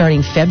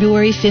 starting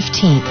February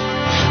 15th.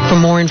 For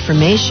more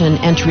information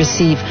and to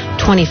receive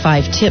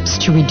 25 tips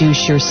to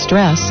reduce your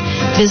stress,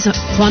 visit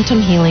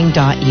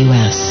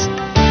QuantumHealing.us.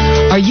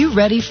 Are you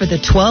ready for the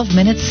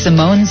 12-minute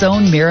Simone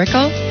Zone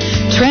miracle?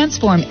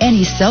 Transform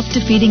any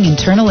self-defeating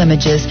internal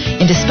images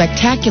into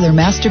spectacular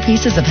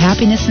masterpieces of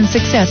happiness and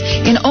success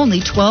in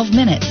only 12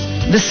 minutes.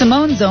 The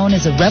Simone Zone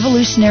is a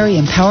revolutionary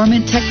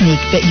empowerment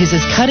technique that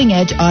uses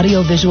cutting-edge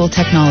audio-visual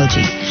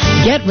technology.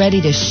 Get ready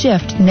to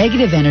shift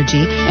negative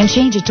energy and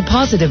change it to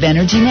positive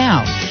energy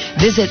now.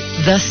 Visit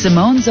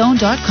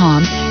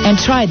thesimonezone.com and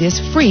try this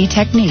free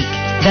technique.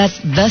 That's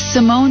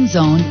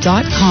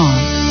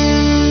thesimonezone.com.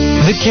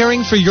 The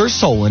Caring for Your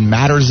Soul in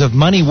Matters of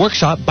Money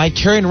workshop by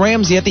Karen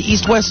Ramsey at the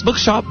East West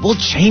Bookshop will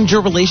change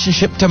your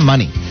relationship to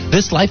money.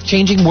 This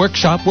life-changing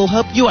workshop will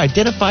help you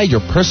identify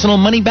your personal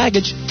money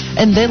baggage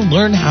and then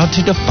learn how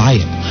to defy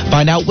it.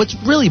 Find out what's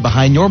really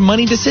behind your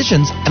money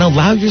decisions and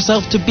allow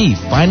yourself to be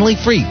finally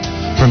free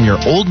from your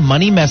old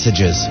money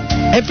messages.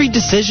 Every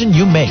decision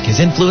you make is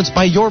influenced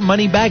by your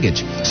money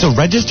baggage. So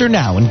register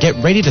now and get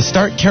ready to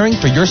start caring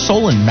for your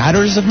soul in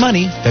matters of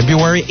money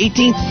February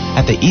 18th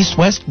at the East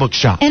West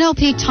Bookshop.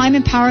 NLP Time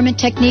Empowerment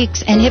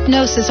Techniques and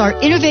Hypnosis are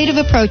innovative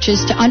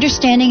approaches to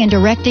understanding and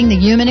directing the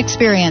human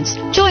experience.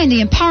 Join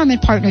the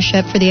Empowerment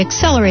Partnership for the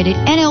Accelerated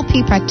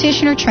NLP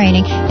Practitioner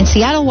Training in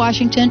Seattle,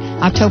 Washington,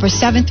 October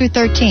 7th through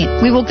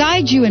 13th. We will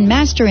guide you in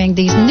mastering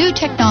these new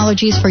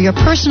technologies for your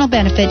personal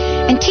benefit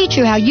and teach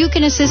you how you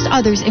can assist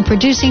others in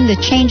producing the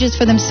changes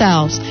for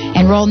themselves.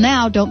 Enroll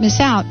now. Don't miss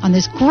out on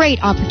this great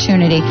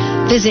opportunity.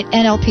 Visit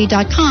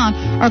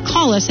NLP.com or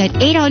call us at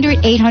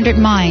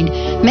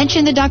 800-800-MIND.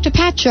 Mention the Dr.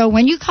 Pat Show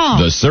when you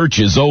call. The search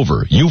is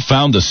over. You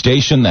found the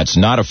station that's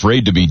not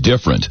afraid to be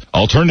different.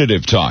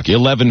 Alternative Talk,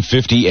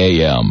 1150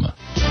 AM.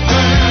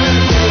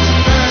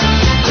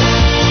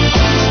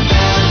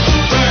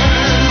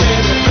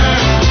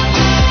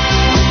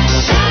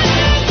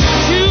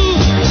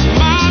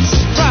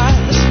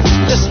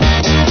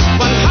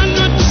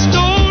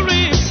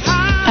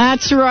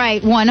 That's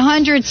right.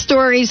 100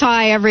 stories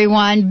high,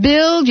 everyone.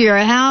 Build your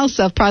house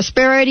of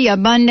prosperity,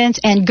 abundance,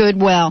 and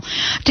goodwill.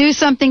 Do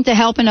something to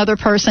help another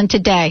person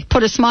today.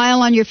 Put a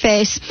smile on your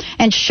face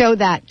and show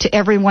that to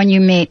everyone you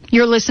meet.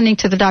 You're listening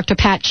to the Dr.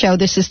 Pat Show.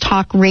 This is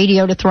Talk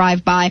Radio to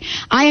Thrive By.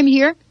 I am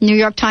here, New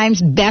York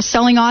Times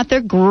best-selling author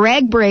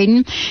Gregg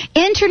Braden,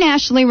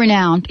 internationally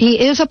renowned.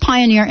 He is a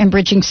pioneer in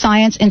bridging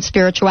science and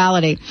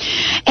spirituality.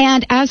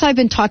 And as I've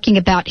been talking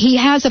about, he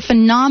has a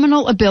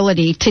phenomenal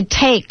ability to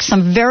take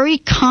some very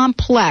complex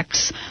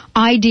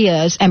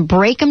ideas and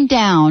break them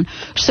down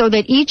so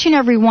that each and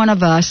every one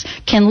of us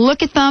can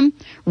look at them,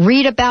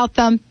 read about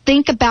them,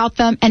 think about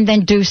them, and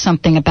then do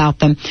something about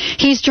them.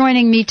 He's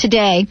joining me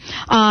today,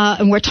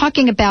 and we're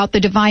talking about The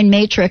Divine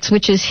Matrix,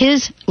 which is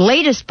his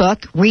latest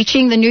book,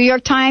 reaching the New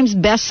York Times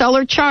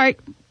bestseller chart.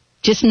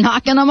 Just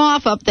knocking them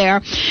off up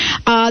there.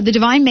 The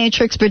Divine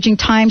Matrix, Bridging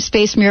Time,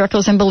 Space,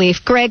 Miracles, and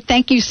Belief. Greg,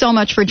 thank you so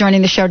much for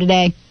joining the show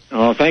today.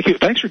 Oh, thank you.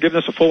 Thanks for giving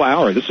us a full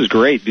hour. This is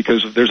great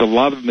because there's a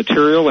lot of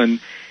material, and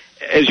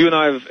as you and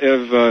I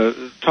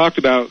have talked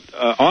about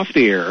off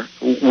the air,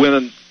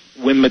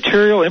 when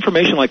material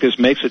information like this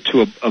makes it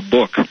to a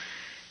book,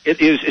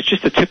 it's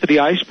just the tip of the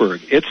iceberg.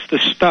 It's the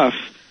stuff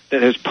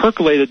that has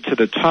percolated to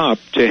the top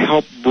to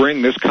help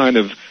bring this kind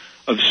of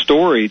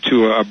story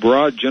to a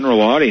broad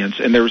general audience,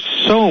 and there's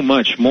so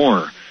much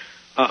more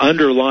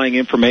underlying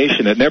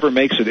information that never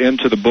makes it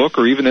into the book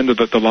or even into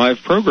the live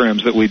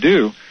programs that we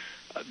do.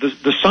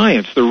 The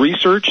science, the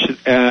research,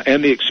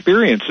 and the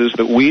experiences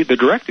the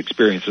direct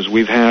experiences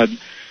we've had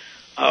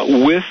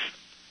with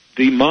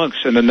the monks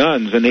and the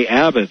nuns and the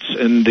abbots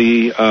and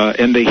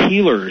the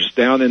healers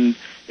down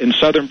in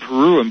southern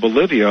Peru and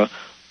Bolivia,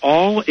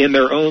 all in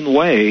their own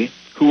way,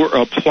 who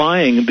are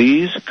applying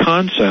these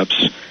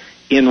concepts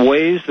in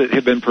ways that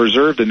have been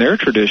preserved in their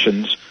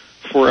traditions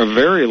for a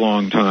very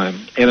long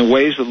time, and in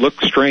ways that look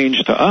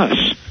strange to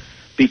us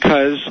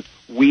because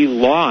we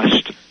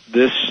lost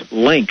this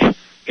link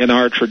in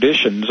our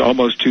traditions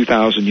almost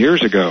 2,000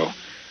 years ago,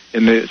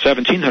 in the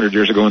 1,700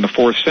 years ago in the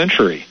 4th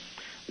century,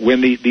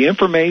 when the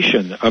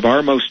information of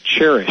our most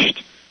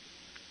cherished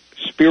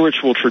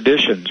spiritual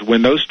traditions,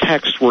 when those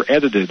texts were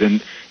edited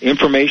and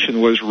information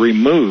was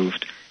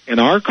removed, in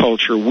our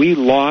culture we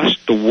lost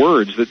the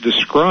words that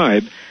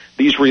describe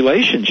these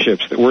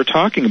relationships that we're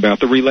talking about,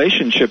 the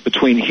relationship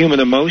between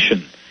human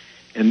emotion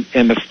and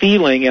the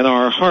feeling in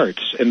our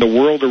hearts and the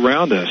world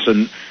around us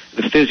and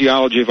the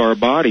physiology of our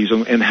bodies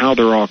and how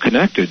they're all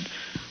connected.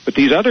 But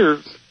these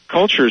other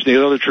cultures, these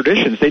other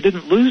traditions, they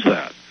didn't lose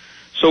that.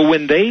 So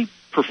when they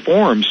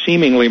perform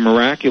seemingly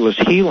miraculous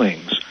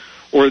healings,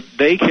 or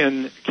they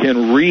can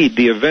read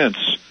the events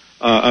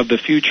of the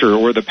future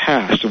or the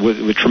past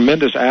with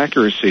tremendous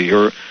accuracy,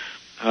 or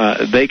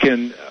they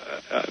can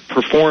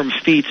perform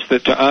feats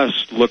that to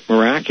us look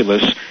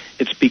miraculous,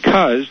 it's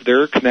because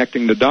they're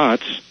connecting the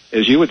dots,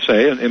 as you would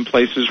say, in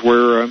places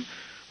where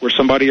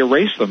somebody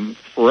erased them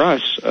for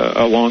us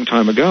a long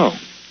time ago.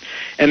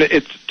 And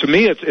to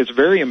me, it's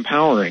very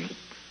empowering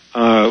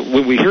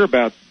when we hear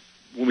about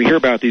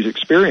these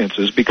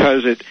experiences,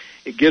 because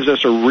it gives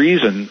us a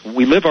reason.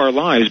 We live our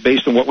lives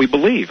based on what we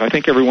believe. I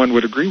think everyone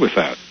would agree with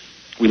that.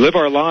 We live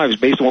our lives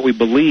based on what we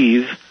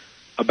believe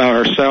about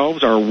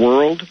ourselves, our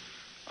world,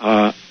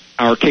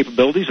 our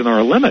capabilities, and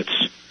our limits.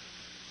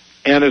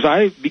 And as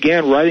I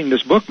began writing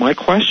this book, my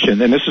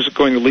question, and this is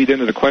going to lead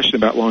into the question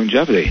about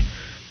longevity,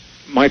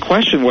 my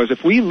question was,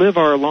 if we live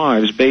our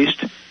lives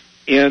based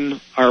in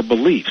our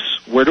beliefs,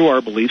 where do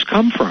our beliefs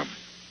come from?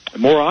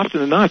 And more often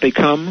than not, they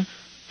come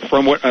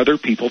from what other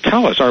people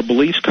tell us. Our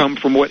beliefs come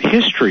from what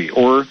history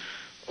or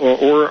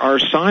our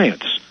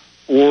science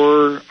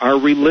or our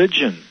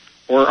religion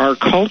or our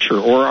culture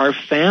or our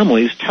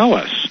families tell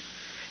us.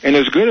 And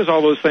as good as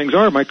all those things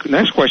are, my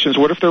next question is,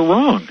 what if they're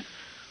wrong?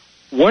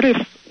 What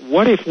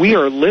if we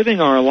are living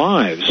our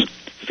lives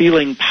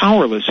feeling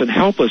powerless and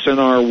helpless in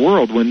our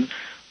world when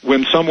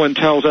when someone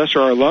tells us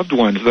or our loved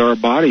ones that our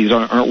bodies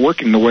aren't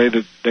working the way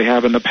that they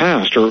have in the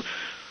past, or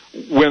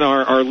when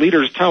our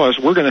leaders tell us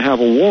we're going to have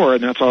a war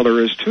and that's all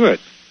there is to it.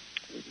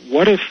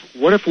 What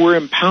if we're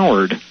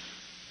empowered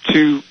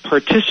to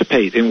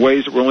participate in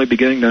ways that we're only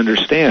beginning to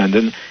understand?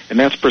 And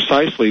that's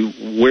precisely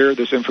where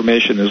this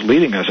information is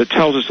leading us. It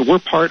tells us that we're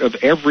part of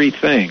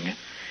everything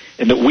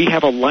and that we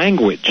have a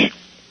language.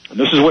 And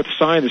this is what the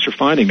scientists are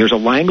finding. There's a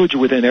language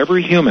within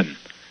every human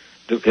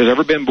that has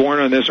ever been born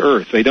on this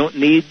earth. They don't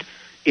need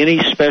any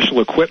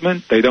special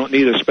equipment. They don't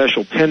need a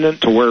special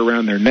pendant to wear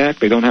around their neck.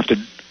 They don't have to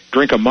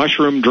drink a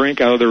mushroom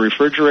drink out of the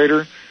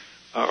refrigerator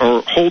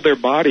or hold their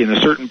body in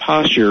a certain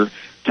posture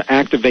to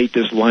activate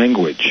this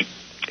language.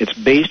 It's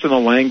based on a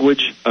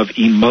language of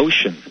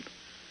emotion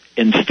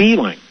and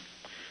feeling.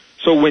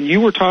 So when you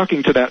were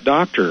talking to that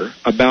doctor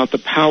about the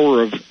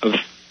power of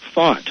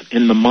thought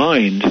in the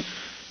mind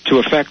to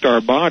affect our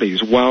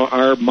bodies, while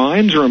our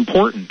minds are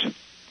important,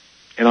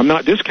 and I'm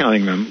not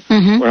discounting them,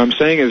 what I'm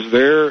saying is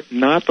they're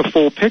not the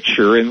full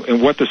picture,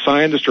 and what the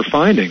scientists are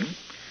finding,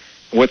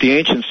 what the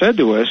ancients said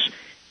to us,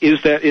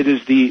 is that it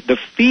is the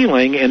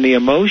feeling and the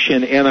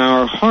emotion in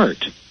our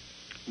heart.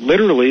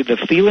 Literally, the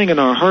feeling in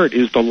our heart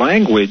is the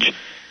language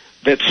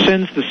that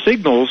sends the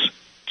signals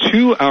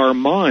to our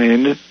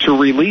mind to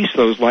release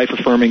those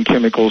life-affirming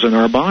chemicals in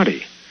our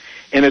body.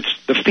 And it's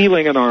the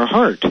feeling in our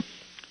heart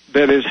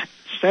that is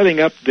setting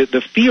up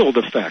the field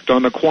effect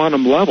on the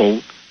quantum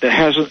level that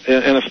has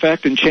an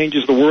effect and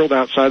changes the world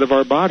outside of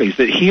our bodies,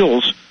 that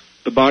heals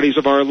the bodies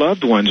of our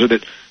loved ones, or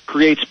that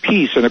creates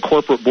peace in a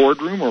corporate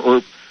boardroom,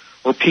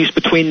 or peace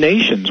between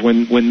nations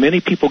when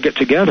many people get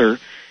together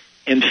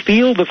and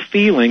feel the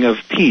feeling of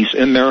peace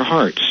in their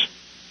hearts.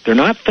 They're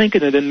not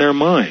thinking it in their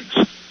minds.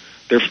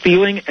 They're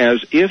feeling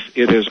as if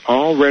it has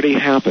already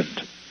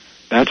happened.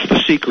 That's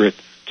the secret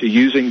to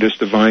using this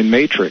divine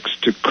matrix,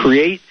 to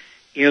create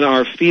in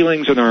our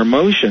feelings and our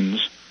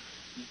emotions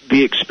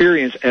the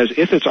experience as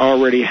if it's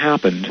already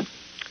happened,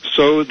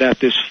 so that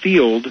this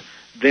field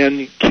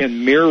then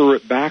can mirror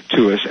it back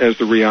to us as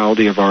the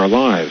reality of our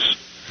lives.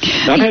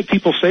 Now, I've had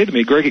people say to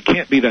me, Greg, it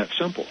can't be that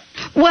simple.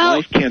 Well,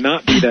 life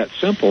cannot be that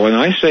simple. And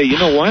I say, you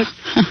know what?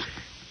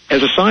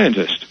 As a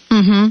scientist,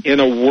 in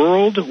a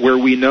world where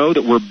we know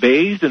that we're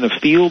bathed in a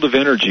field of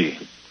energy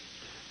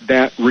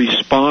that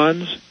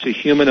responds to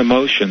human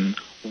emotion,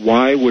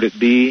 why would it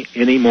be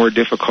any more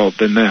difficult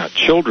than that?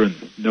 Children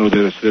know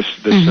that it's this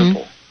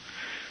simple.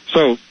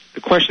 So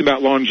the question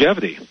about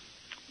longevity.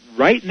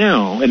 Right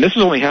now, and this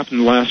has only happened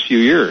in the last few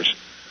years,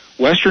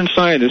 Western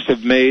scientists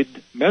have made,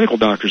 medical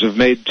doctors have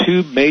made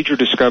two major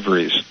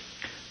discoveries,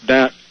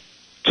 that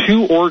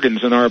two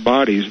organs in our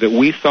bodies that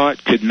we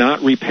thought could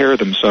not repair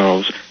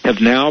themselves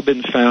have now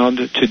been found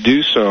to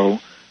do so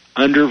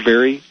under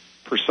very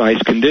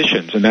precise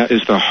conditions, and that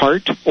is the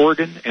heart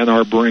organ and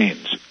our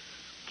brains.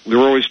 We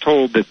were always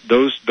told that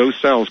those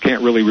cells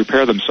can't really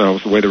repair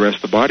themselves the way the rest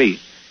of the body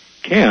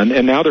can,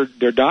 and now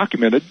they're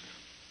documented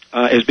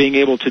as being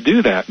able to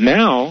do that.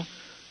 Now,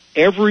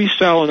 every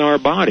cell in our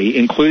body,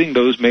 including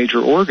those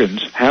major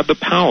organs, have the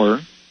power,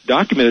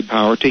 documented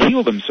power, to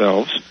heal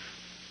themselves.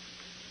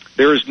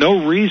 There is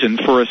no reason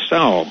for a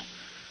cell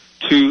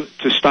to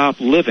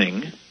stop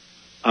living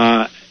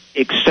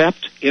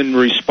except in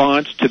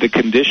response to the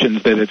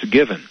conditions that it's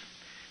given.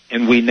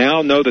 And we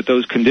now know that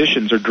those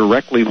conditions are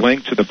directly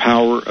linked to the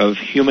power of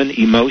human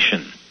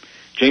emotion.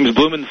 James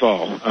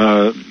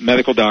Blumenthal,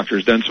 medical doctor,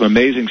 has done some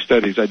amazing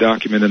studies I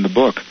document in the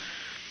book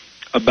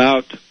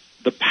about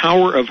the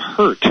power of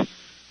hurt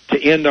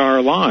to end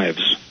our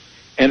lives.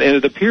 And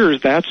it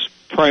appears that's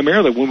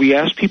primarily when we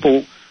ask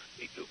people,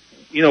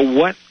 you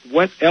know,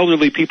 what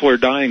elderly people are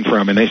dying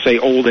from, and they say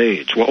old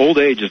age. Well, old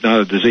age is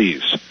not a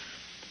disease.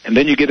 And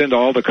then you get into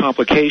all the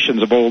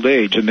complications of old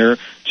age, and they're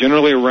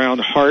generally around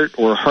heart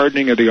or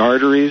hardening of the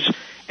arteries,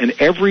 and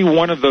every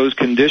one of those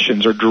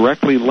conditions are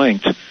directly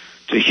linked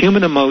to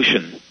human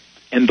emotion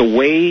and the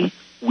way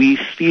we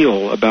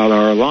feel about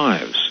our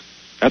lives.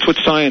 That's what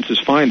science is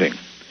finding.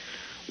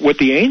 What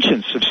the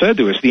ancients have said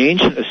to us, the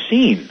ancient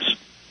Essenes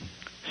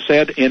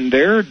said in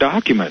their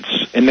documents,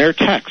 in their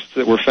texts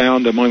that were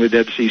found among the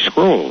Dead Sea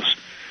Scrolls,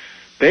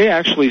 they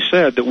actually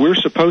said that we're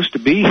supposed to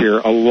be here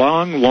a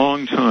long,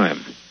 long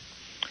time,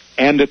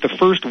 and that the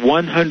first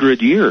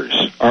 100 years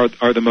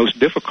are the most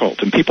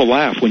difficult. And people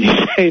laugh when you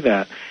say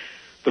that.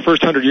 The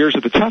first 100 years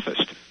are the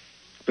toughest.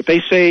 But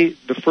they say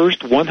the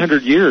first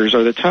 100 years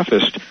are the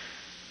toughest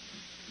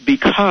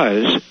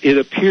because it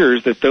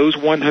appears that those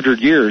 100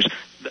 years,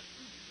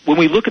 when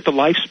we look at the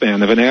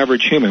lifespan of an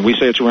average human, we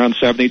say it's around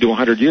 70 to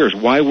 100 years.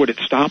 Why would it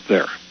stop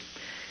there?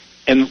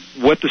 And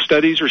what the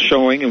studies are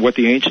showing and what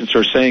the ancients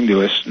are saying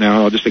to us,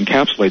 now I'll just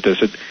encapsulate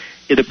this,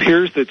 it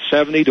appears that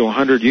 70 to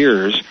 100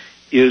 years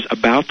is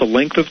about the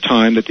length of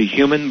time that the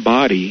human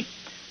body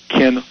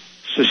can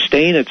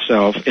sustain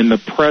itself in the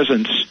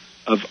presence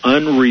of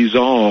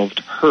unresolved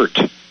hurt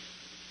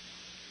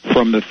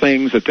from the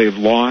things that they've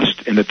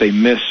lost and that they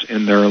miss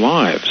in their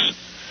lives.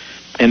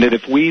 And that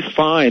if we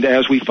find,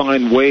 as we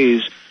find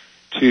ways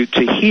to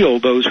heal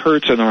those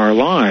hurts in our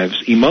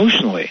lives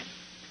emotionally,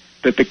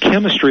 that the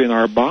chemistry in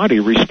our body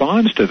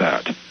responds to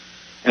that.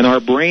 And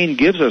our brain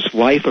gives us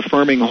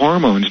life-affirming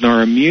hormones, and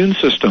our immune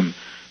system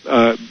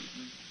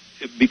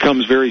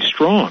becomes very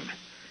strong.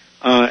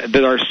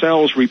 That our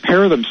cells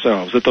repair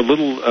themselves, that the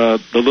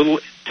little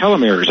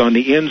telomeres on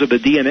the ends of the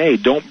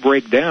DNA don't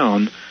break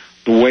down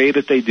the way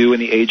that they do in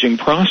the aging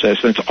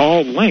process. And it's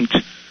all linked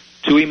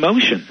to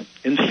emotion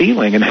and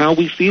feeling and how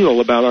we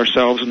feel about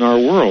ourselves and our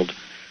world.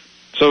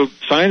 So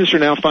scientists are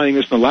now finding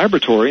this in the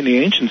laboratory, and the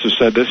ancients have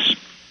said this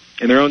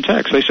in their own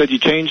text. They said they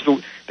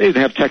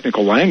didn't have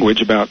technical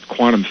language about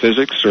quantum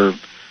physics or,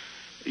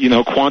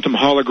 quantum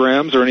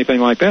holograms or anything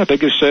like that. They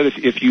just said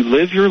if you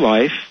live your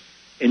life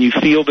and you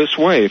feel this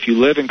way, if you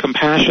live in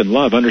compassion,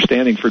 love,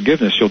 understanding,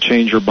 forgiveness, you'll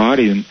change your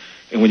body, and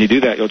when you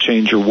do that, you'll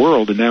change your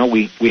world. And now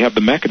we have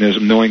the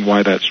mechanism knowing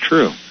why that's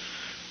true.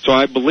 So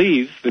I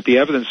believe that the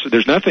evidence,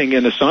 there's nothing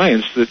in the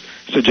science that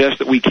suggests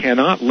that we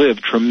cannot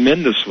live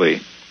tremendously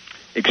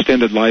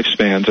extended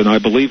lifespans, and I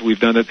believe we've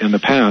done it in the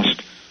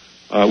past.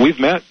 We've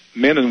met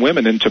men and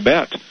women in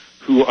Tibet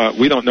who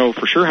we don't know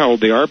for sure how old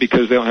they are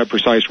because they don't have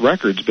precise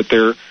records, but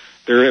they're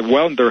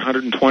well in their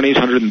 120s,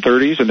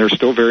 130s, and they're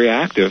still very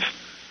active,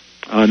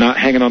 not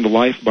hanging on to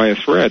life by a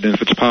thread. And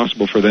if it's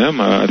possible for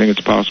them, I think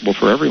it's possible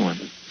for everyone.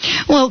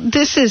 Well,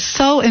 this is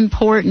so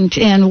important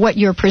in what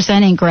you're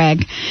presenting,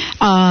 Greg.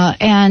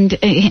 And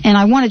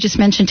I want to just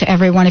mention to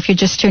everyone, if you're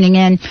just tuning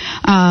in,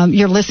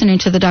 you're listening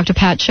to the Dr.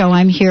 Pat Show.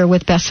 I'm here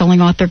with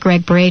best-selling author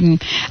Greg Braden.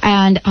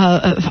 And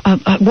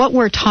what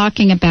we're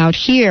talking about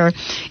here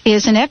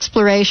is an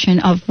exploration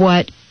of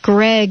what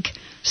Greg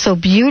so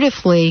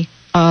beautifully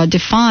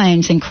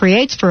defines and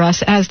creates for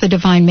us as the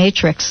divine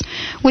matrix,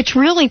 which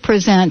really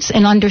presents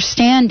an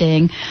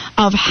understanding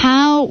of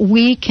how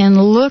we can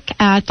look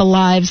at the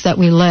lives that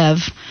we live,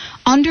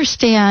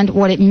 understand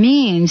what it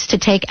means to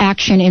take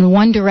action in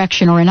one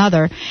direction or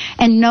another,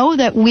 and know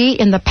that we,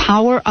 in the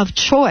power of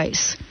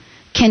choice,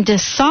 can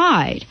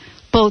decide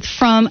both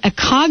from a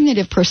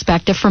cognitive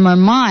perspective, from our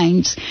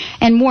minds,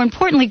 and more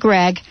importantly,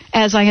 Greg,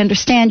 as I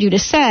understand you to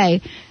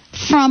say,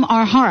 from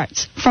our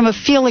hearts, from a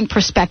feeling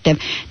perspective.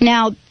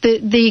 Now,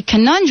 the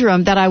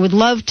conundrum that I would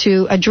love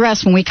to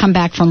address when we come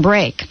back from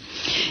break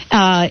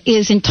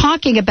is in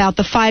talking about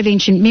the 5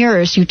 ancient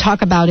mirrors you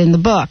talk about in the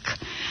book.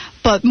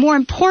 But more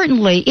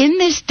importantly, in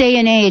this day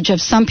and age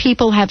of, some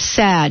people have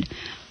said,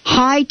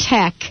 high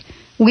tech,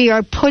 we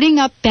are putting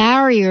up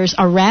barriers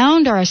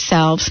around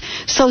ourselves.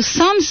 So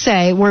some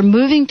say we're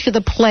moving to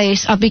the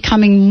place of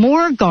becoming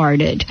more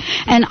guarded.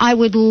 And I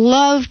would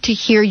love to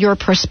hear your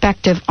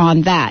perspective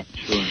on that.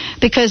 Sure.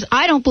 Because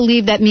I don't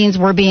believe that means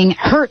we're being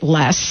hurt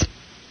less.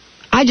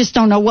 I just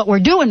don't know what we're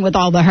doing with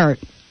all the hurt.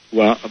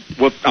 Well,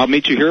 I'll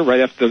meet you here right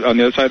after on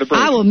the other side of the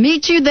break. I will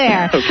meet you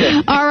there.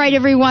 Okay. All right,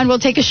 everyone. We'll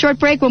take a short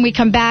break. When we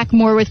come back,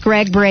 more with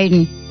Greg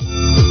Braden.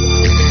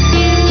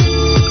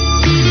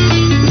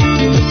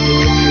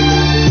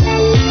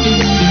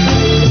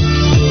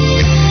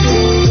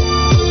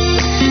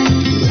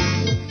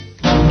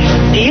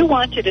 Do you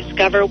want to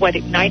discover what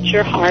ignites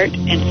your heart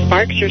and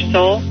sparks your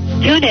soul?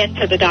 Tune in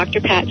to the Dr.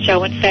 Pat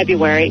Show in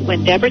February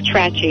when Deborah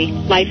Trachy,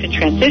 life and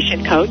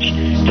transition coach,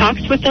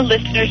 talks with the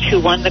listeners who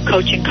won the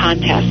coaching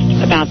contest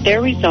about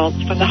their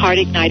results from the Heart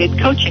Ignited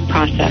coaching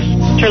process.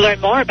 To learn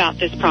more about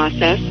this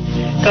process,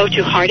 go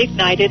to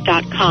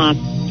heartignited.com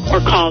or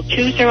call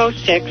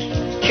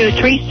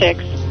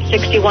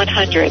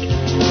 206-236-6100.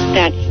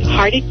 That's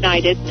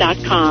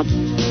heartignited.com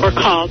or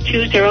call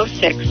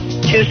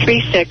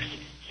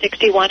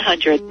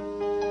 206-236-6100.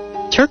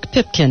 Turk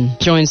Pipkin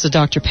joins the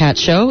Dr. Pat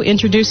Show,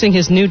 introducing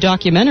his new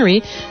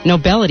documentary,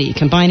 Nobelity,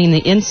 combining the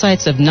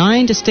insights of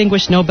 9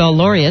 distinguished Nobel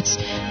laureates.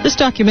 This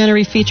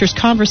documentary features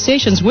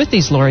conversations with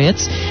these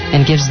laureates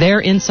and gives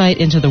their insight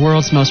into the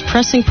world's most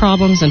pressing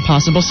problems and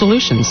possible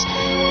solutions.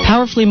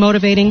 Powerfully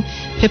motivating,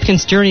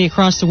 Pipkin's journey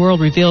across the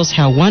world reveals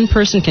how one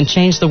person can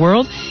change the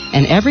world,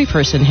 and every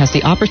person has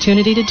the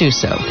opportunity to do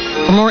so.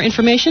 For more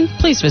information,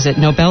 please visit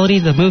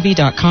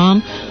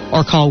nobelitythemovie.com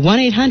or call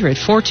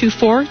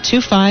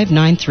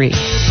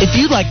 1-800-424-2593. If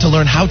you'd like to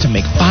learn how to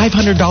make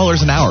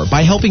 $500 an hour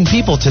by helping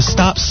people to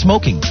stop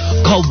smoking,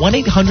 call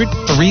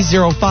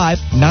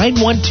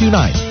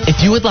 1-800-305-9129.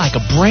 If you would like a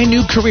brand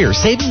new career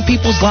saving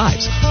people's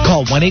lives,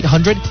 call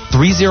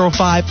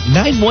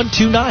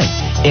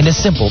 1-800-305-9129. In a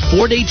simple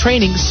 4-day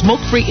training, Smoke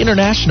Free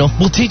International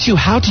will teach you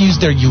how to use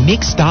their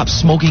unique Stop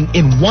Smoking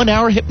in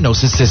 1-hour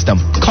hypnosis system.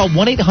 Call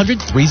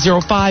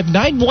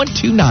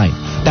 1-800-305-9129.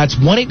 That's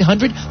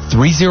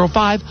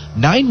 1-800-305-9129.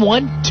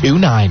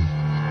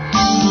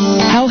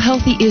 How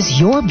healthy is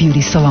your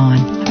beauty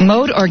salon?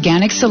 Mode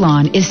Organic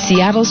Salon is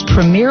Seattle's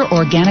premier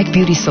organic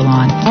beauty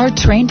salon. Our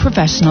trained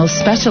professionals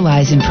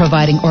specialize in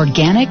providing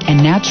organic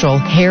and natural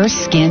hair,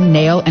 skin,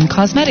 nail, and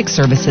cosmetic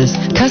services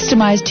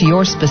customized to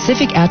your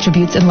specific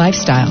attributes and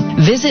lifestyle.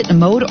 Visit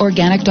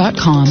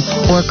modeorganic.com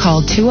or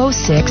call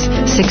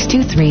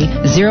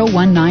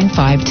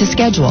 206-623-0195 to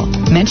schedule.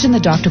 Mention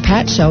the Dr.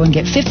 Pat Show and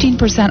get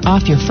 15%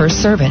 off your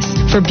first service.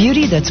 For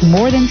beauty that's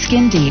more than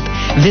skin deep,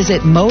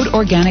 visit Mode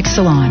Organic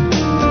Salon.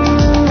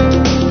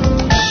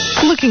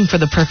 Looking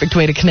for the perfect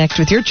way to connect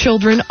with your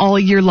children all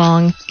year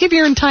long? Give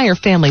your entire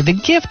family the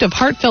gift of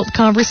heartfelt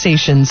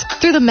conversations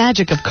through the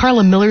magic of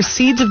Carla Miller's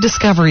Seeds of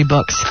Discovery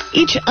books.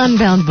 Each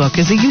Unbound book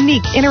is a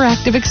unique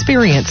interactive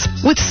experience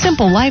with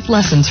simple life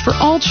lessons for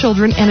all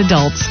children and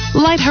adults.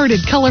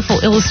 Lighthearted,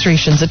 colorful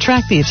illustrations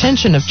attract the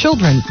attention of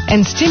children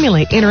and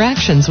stimulate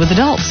interactions with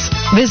adults.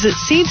 Visit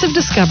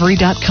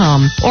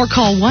seedsofdiscovery.com or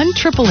call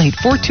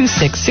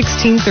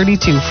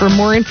 1-888-426-1632 for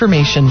more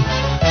information.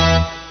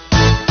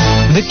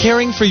 The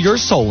Caring for Your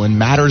Soul in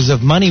Matters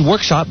of Money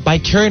workshop by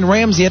Karen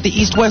Ramsey at the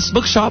East West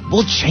Bookshop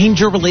will change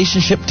your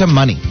relationship to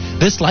money.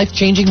 This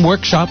life-changing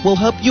workshop will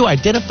help you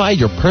identify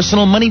your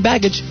personal money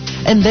baggage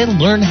and then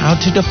learn how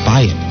to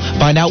defy it.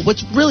 Find out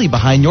what's really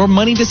behind your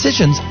money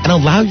decisions and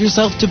allow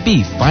yourself to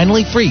be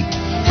finally free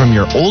from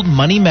your old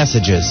money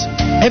messages.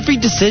 Every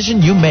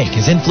decision you make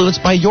is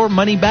influenced by your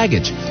money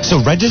baggage.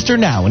 So register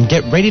now and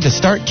get ready to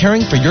start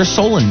caring for your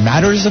soul in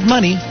Matters of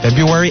Money,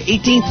 February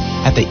 18th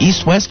at the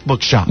East West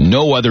Bookshop.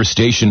 No other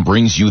station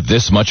brings you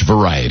this much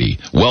variety.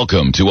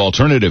 Welcome to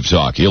Alternative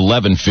Talk,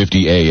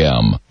 1150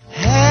 AM.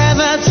 Have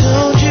I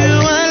told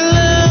you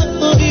I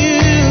love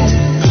you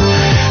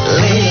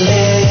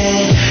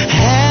lately?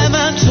 Have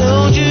I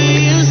told you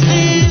you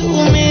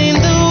still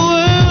mean the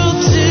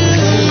world to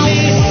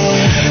me?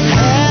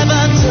 Have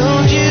I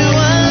told you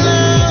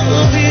I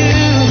love you?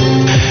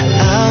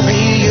 I'll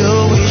be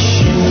your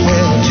wishing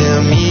well.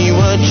 Tell me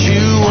what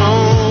you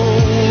want.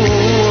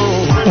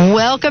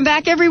 Welcome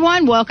back,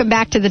 everyone. Welcome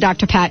back to the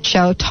Dr. Pat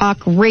Show. Talk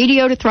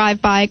radio to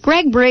thrive by.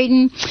 Greg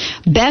Braden,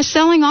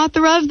 best-selling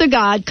author of The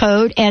God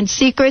Code and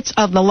Secrets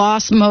of the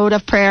Lost Mode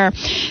of Prayer,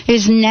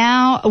 is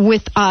now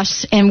with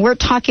us, and we're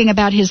talking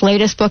about his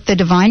latest book, The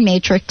Divine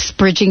Matrix,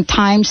 Bridging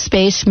Time,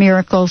 Space,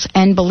 Miracles,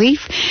 and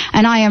Belief.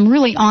 And I am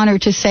really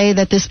honored to say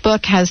that this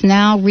book has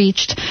now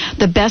reached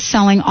the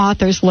best-selling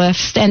authors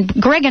list. And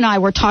Greg and I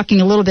were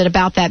talking a little bit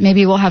about that.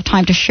 Maybe we'll have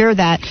time to share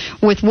that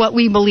with what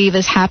we believe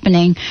is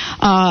happening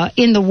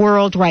in the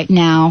world right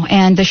now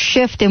and the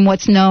shift in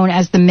what's known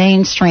as the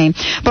mainstream.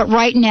 But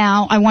right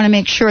now, I want to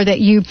make sure that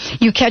you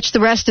catch the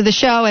rest of the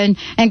show, and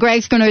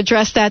Greg's going to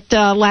address that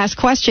last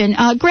question.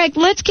 Greg,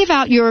 let's give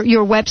out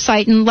your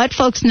website and let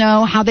folks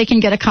know how they can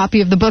get a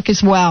copy of the book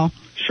as well.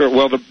 Sure.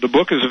 Well, the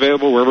book is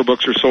available wherever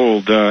books are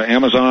sold.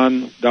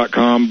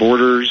 Amazon.com,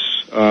 Borders,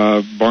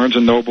 Barnes &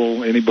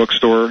 Noble, any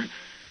bookstore,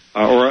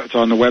 or it's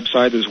on the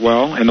website as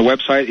well. And the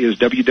website is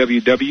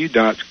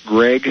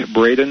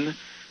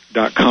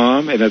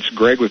www.gregbraden.com, and that's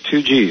Greg with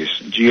two G's,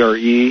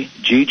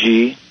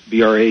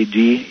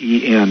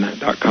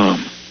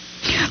 GREGGBRADEN.com.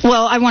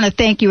 Well, I want to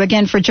thank you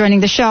again for joining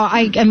the show.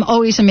 I am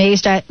always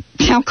amazed at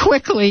how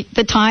quickly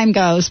the time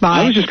goes by.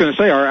 I was just going to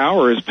say, our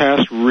hour has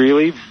passed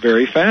really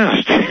very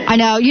fast. I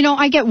know. You know,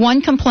 I get one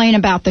complaint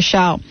about the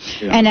show,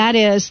 and that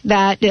is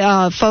that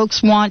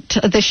folks want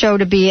the show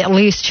to be at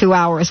least 2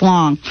 hours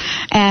long.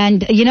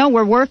 And, you know,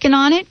 we're working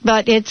on it,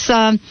 but it's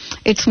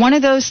one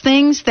of those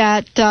things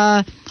that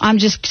I'm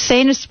just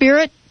saying to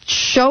Spirit,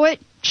 show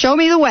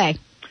me the way.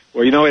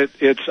 Well, you know,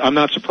 I'm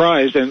not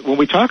surprised. And when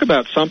we talk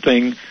about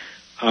something,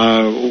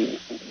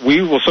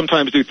 we will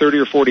sometimes do 30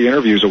 or 40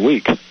 interviews a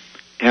week.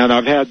 And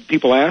I've had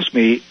people ask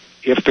me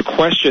if the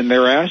question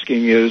they're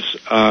asking is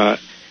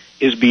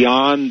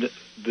beyond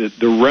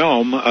the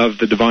realm of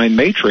the divine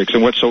matrix.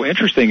 And what's so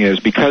interesting is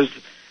because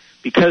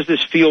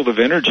this field of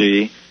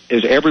energy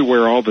is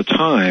everywhere all the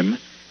time,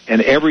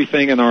 and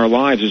everything in our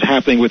lives is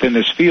happening within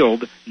this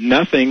field,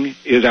 nothing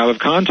is out of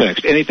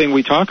context. Anything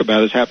we talk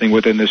about is happening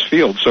within this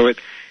field. So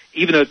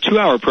even a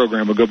 2-hour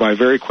program will go by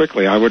very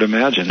quickly, I would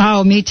imagine.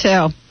 Oh, me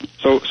too.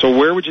 So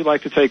where would you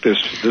like to take this?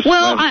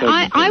 Well,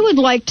 I would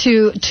like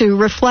to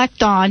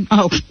reflect on,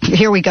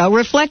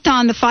 reflect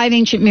on the 5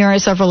 ancient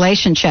mirrors of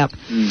relationship.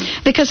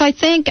 Because I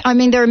think,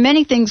 there are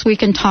many things we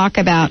can talk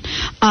about.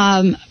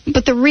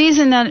 But the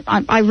reason that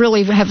I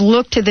really have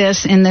looked to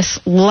this in this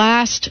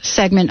last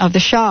segment of the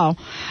show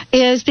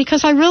is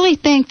because I really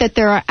think that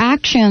there are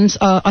actions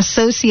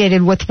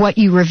associated with what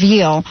you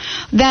reveal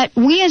that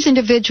we as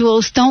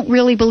individuals don't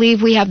really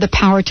believe we have the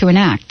power to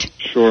enact.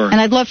 Sure.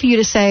 And I'd love for you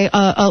to say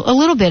a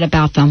little bit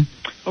about them.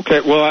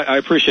 Okay, well, I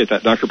appreciate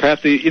that, Dr.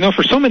 Pat.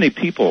 For so many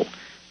people,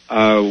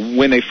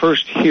 when they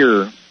first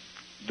hear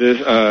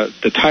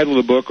the title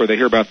of the book, or they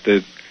hear about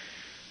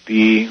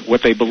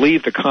what they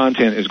believe the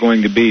content is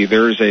going to be,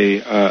 there's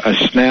a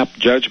snap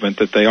judgment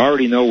that they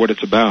already know what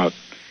it's about,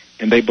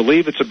 and they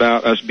believe it's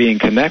about us being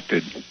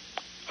connected,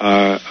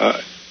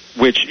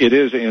 which it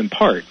is in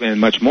part, and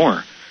much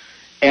more.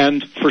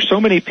 And for so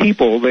many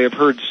people, they have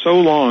heard so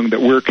long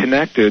that we're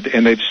connected,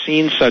 and they've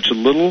seen such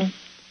little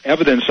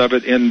evidence of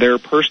it in their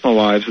personal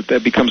lives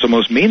that becomes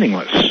almost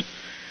meaningless.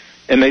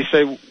 And they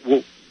say,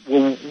 well,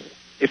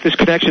 if this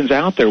connection's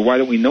out there, why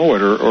don't we know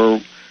it,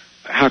 or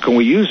how can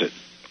we use it?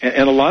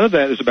 And a lot of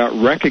that is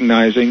about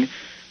recognizing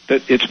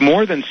that it's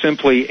more than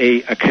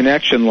simply a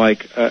connection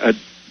like a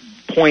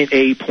point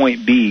A,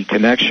 point B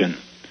connection.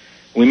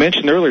 We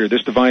mentioned earlier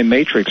this divine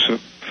matrix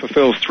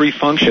fulfills 3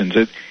 functions.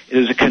 It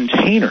is a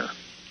container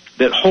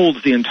that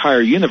holds the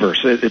entire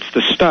universe. It's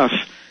the stuff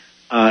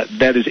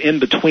that is in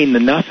between the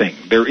nothing.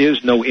 There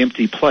is no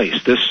empty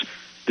place.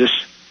 This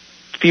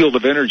field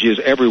of energy is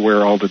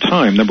everywhere all the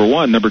time, number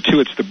one. Number two,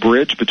 it's the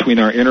bridge between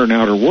our inner and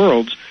outer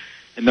worlds.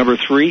 And number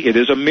three, it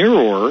is a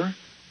mirror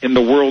in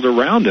the world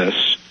around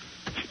us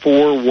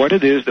for what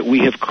it is that we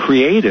have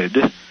created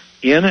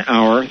in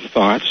our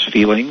thoughts,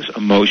 feelings,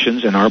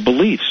 emotions, and our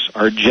beliefs,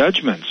 our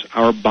judgments,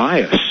 our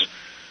bias,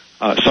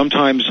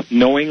 sometimes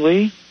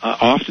knowingly,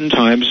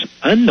 oftentimes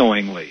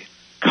unknowingly,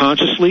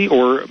 consciously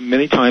or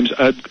many times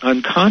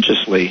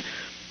unconsciously.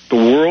 The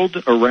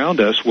world around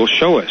us will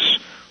show us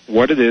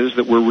what it is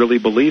that we're really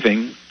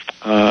believing,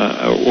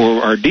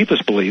 or our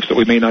deepest beliefs that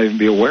we may not even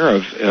be aware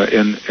of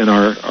in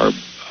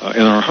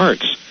our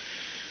hearts.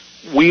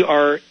 We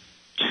are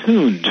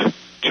tuned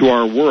to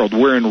our world.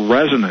 We're in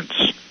resonance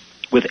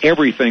with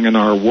everything in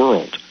our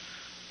world.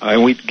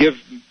 And we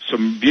give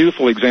some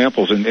beautiful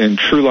examples in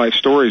true life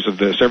stories of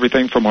this.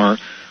 Everything from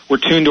we're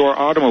tuned to our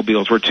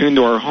automobiles, we're tuned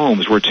to our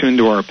homes, we're tuned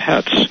to our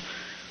pets.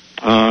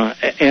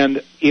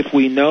 And if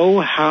we know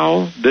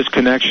how this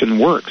connection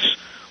works,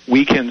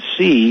 we can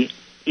see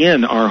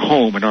in our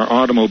home and our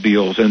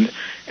automobiles and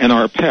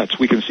our pets,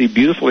 we can see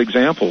beautiful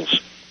examples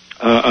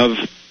of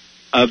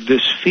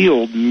this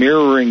field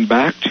mirroring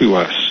back to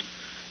us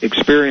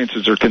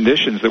experiences or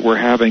conditions that we're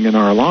having in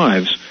our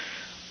lives.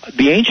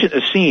 The ancient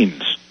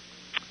Essenes,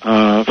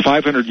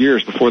 500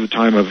 years before the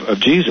time of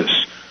Jesus,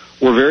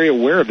 were very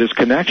aware of this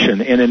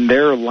connection, and in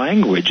their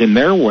language, in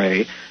their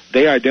way,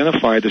 they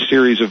identified a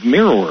series of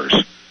mirrors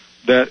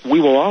that we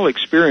will all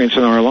experience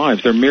in our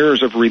lives. They're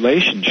mirrors of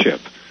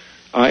relationship.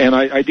 And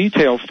I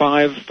detail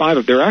five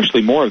of, there are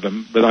actually more of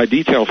them, but I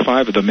detail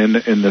 5 of them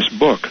in this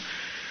book.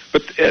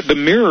 But the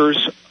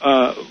mirrors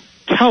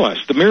tell us,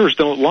 the mirrors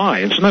don't lie,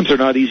 and sometimes they're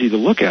not easy to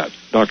look at,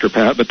 Dr.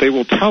 Pat, but they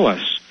will tell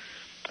us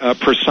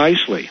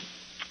precisely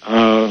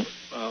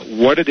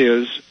what it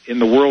is in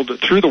the world,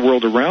 through the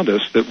world around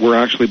us, that we're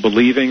actually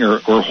believing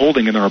or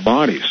holding in our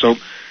bodies. So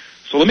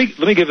let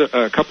me give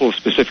a couple of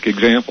specific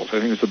examples. I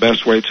think it's the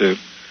best way to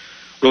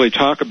really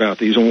talk about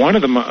these. And one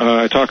of them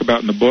I talk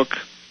about in the book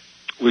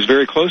was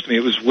very close to me.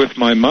 It was with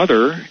my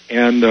mother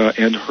and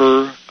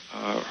her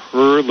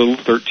little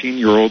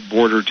 13-year-old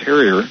border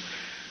terrier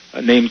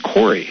named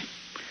Corey,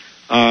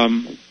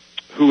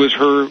 who was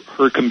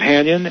her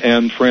companion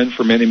and friend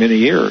for many, many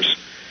years.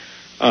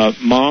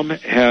 Mom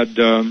had,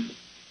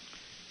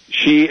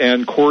 she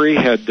and Corey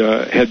had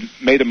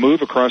made a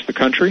move across the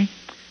country.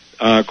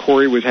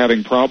 Corey was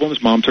having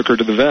problems. Mom took her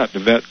to the vet. The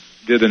vet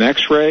did an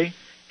X-ray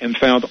and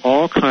found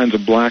all kinds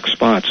of black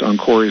spots on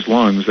Corey's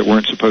lungs that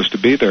weren't supposed to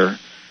be there,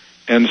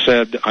 and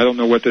said, I don't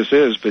know what this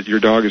is, but your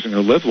dog isn't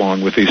going to live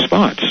long with these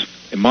spots.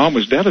 And Mom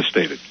was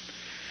devastated.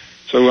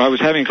 So I was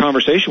having a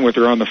conversation with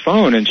her on the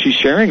phone, and she's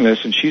sharing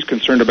this, and she's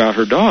concerned about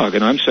her dog.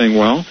 And I'm saying,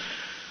 well,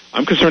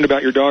 I'm concerned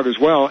about your dog as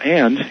well,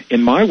 and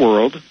in my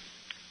world,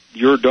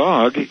 your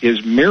dog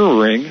is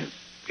mirroring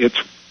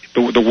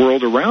the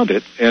world around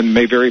it, and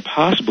may very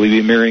possibly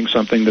be mirroring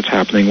something that's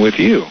happening with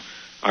you.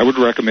 I would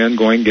recommend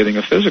going and getting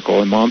a physical.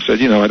 And Mom said,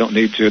 I don't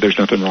need to. There's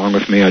nothing wrong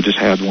with me. I just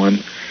had one.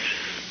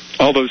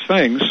 All those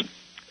things.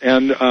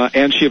 And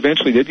she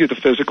eventually did get the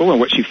physical, and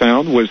what she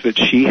found was that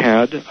she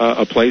had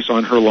a place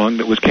on her lung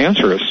that was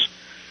cancerous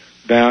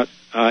that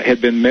had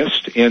been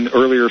missed in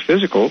earlier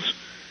physicals.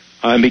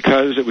 And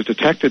because it was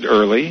detected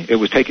early, it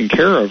was taken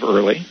care of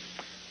early.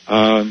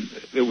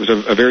 It was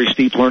a very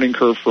steep learning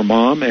curve for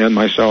Mom and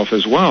myself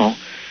as well.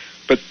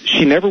 But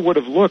she never would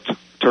have looked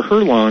to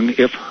her lung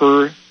if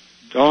her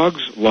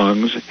dog's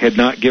lungs had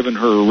not given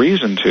her a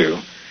reason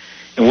to.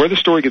 And where the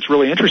story gets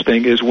really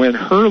interesting is when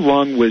her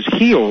lung was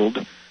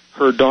healed,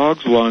 her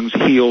dog's lungs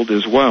healed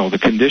as well. The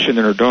condition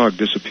in her dog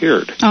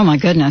disappeared. Oh, my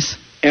goodness.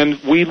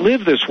 And we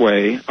live this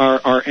way.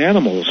 Our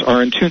animals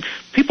are in tune.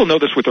 People know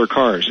this with their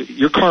cars.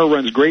 Your car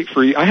runs great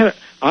for you. I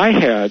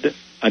had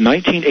a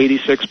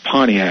 1986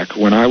 Pontiac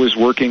when I was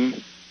working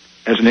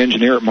as an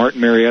engineer at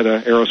Martin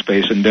Marietta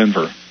Aerospace in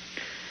Denver.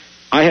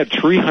 I had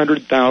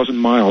 300,000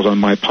 miles on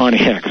my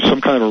Pontiac, some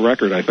kind of a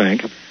record, I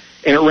think.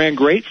 And it ran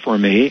great for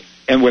me.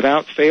 And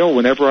without fail,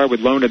 whenever I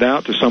would loan it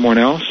out to someone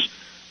else,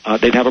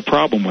 they'd have a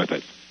problem with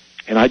it.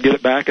 And I'd get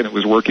it back, and it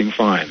was working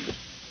fine.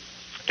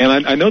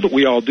 And I know that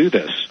we all do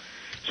this.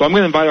 So I'm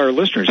going to invite our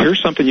listeners.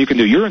 Here's something you can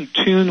do. You're in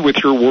tune with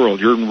your world.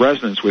 You're in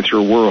resonance with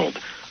your world.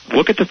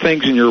 Look at the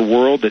things in your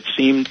world that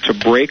seem to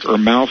break or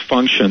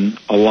malfunction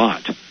a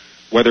lot,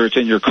 whether it's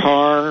in your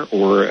car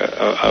or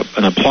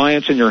an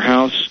appliance in your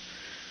house.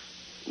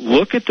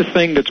 Look at the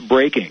thing that's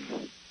breaking.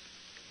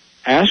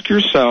 Ask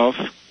yourself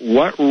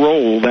what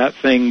role that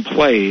thing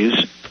plays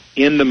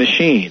in the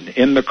machine,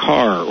 in the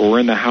car, or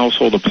in the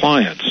household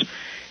appliance.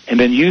 And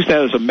then use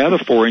that as a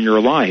metaphor in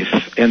your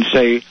life and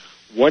say,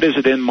 what is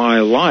it in my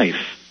life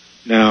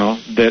now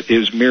that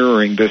is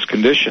mirroring this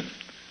condition?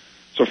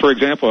 So, for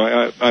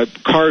example,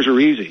 cars are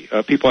easy.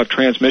 People have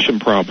transmission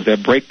problems. They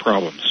have brake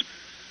problems.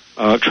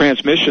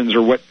 Transmissions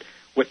are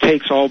what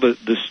takes all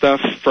the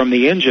stuff from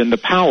the engine, the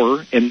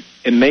power, and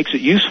makes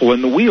it useful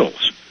in the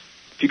wheels.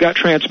 If you've got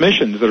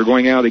transmissions that are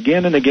going out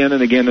again and again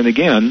and again and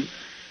again,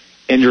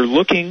 and you're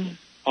looking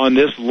on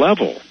this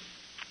level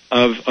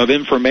of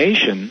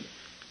information,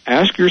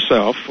 ask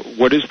yourself,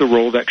 what is the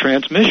role of that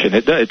transmission?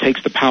 It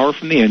takes the power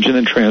from the engine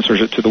and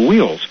transfers it to the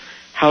wheels.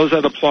 How does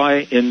that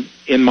apply in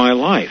my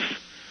life?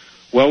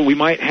 Well, we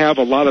might have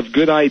a lot of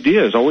good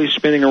ideas always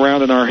spinning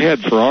around in our head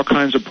for all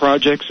kinds of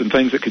projects and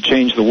things that could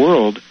change the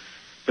world,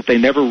 but they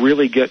never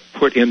really get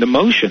put into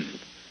motion.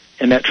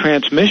 And that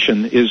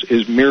transmission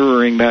is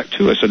mirroring that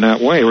to us in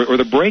that way. Or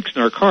the brakes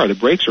in our car. The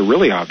brakes are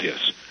really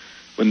obvious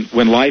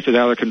when life is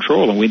out of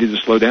control and we need to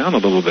slow down a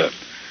little bit.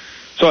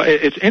 So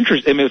it's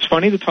interesting. I mean, it's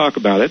funny to talk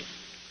about it,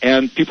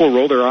 and people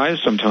roll their eyes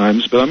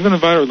sometimes, but I'm going to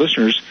invite our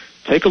listeners,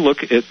 take a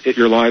look at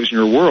your lives and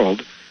your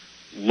world.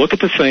 Look at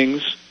the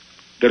things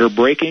that are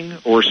breaking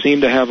or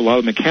seem to have a lot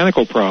of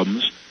mechanical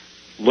problems.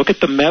 Look at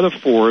the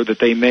metaphor that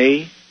they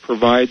may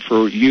provide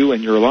for you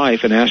and your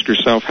life, and ask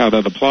yourself how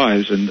that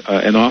applies. And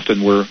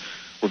often we're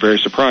very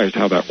surprised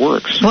how that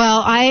works.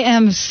 Well, I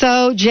am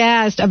so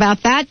jazzed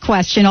about that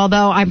question,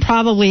 although I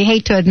probably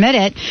hate to admit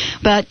it,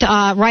 but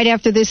right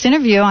after this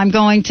interview, I'm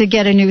going to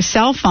get a new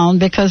cell phone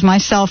because my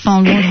cell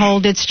phone won't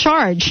hold its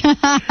charge.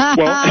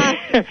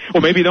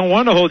 Well, maybe you don't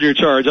want to hold your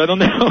charge. I don't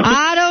know.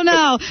 I don't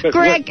know. But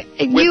Greg,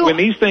 when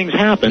these things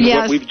happen,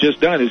 yes. What we've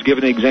just done is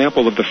given an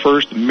example of the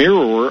first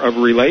mirror of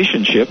a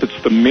relationship.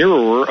 It's the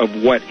mirror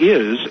of what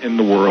is in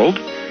the world,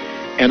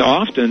 and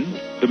often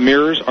the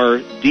mirrors are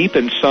deep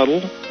and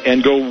subtle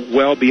and go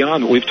well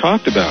beyond what we've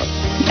talked about.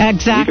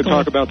 Exactly. We could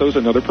talk about those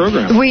in another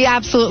program. We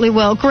absolutely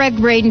will. Greg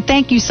Braden,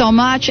 thank you so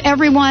much.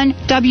 Everyone,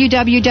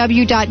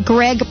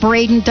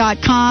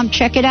 www.gregbraden.com.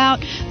 Check it out.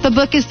 The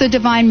book is The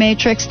Divine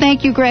Matrix.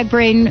 Thank you, Greg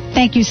Braden.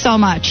 Thank you so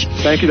much.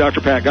 Thank you, Dr.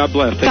 Pat. God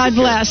bless. God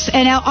bless.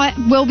 And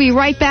we'll be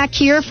right back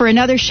here for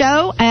another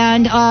show.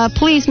 And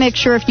please make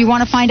sure, if you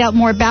want to find out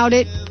more about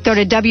it, go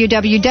to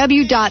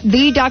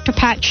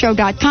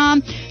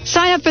www.thedrpatshow.com.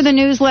 Sign up for the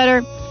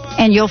newsletter,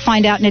 and you'll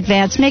find out in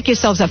advance. Make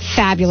yourselves a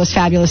fabulous,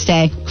 fabulous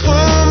day.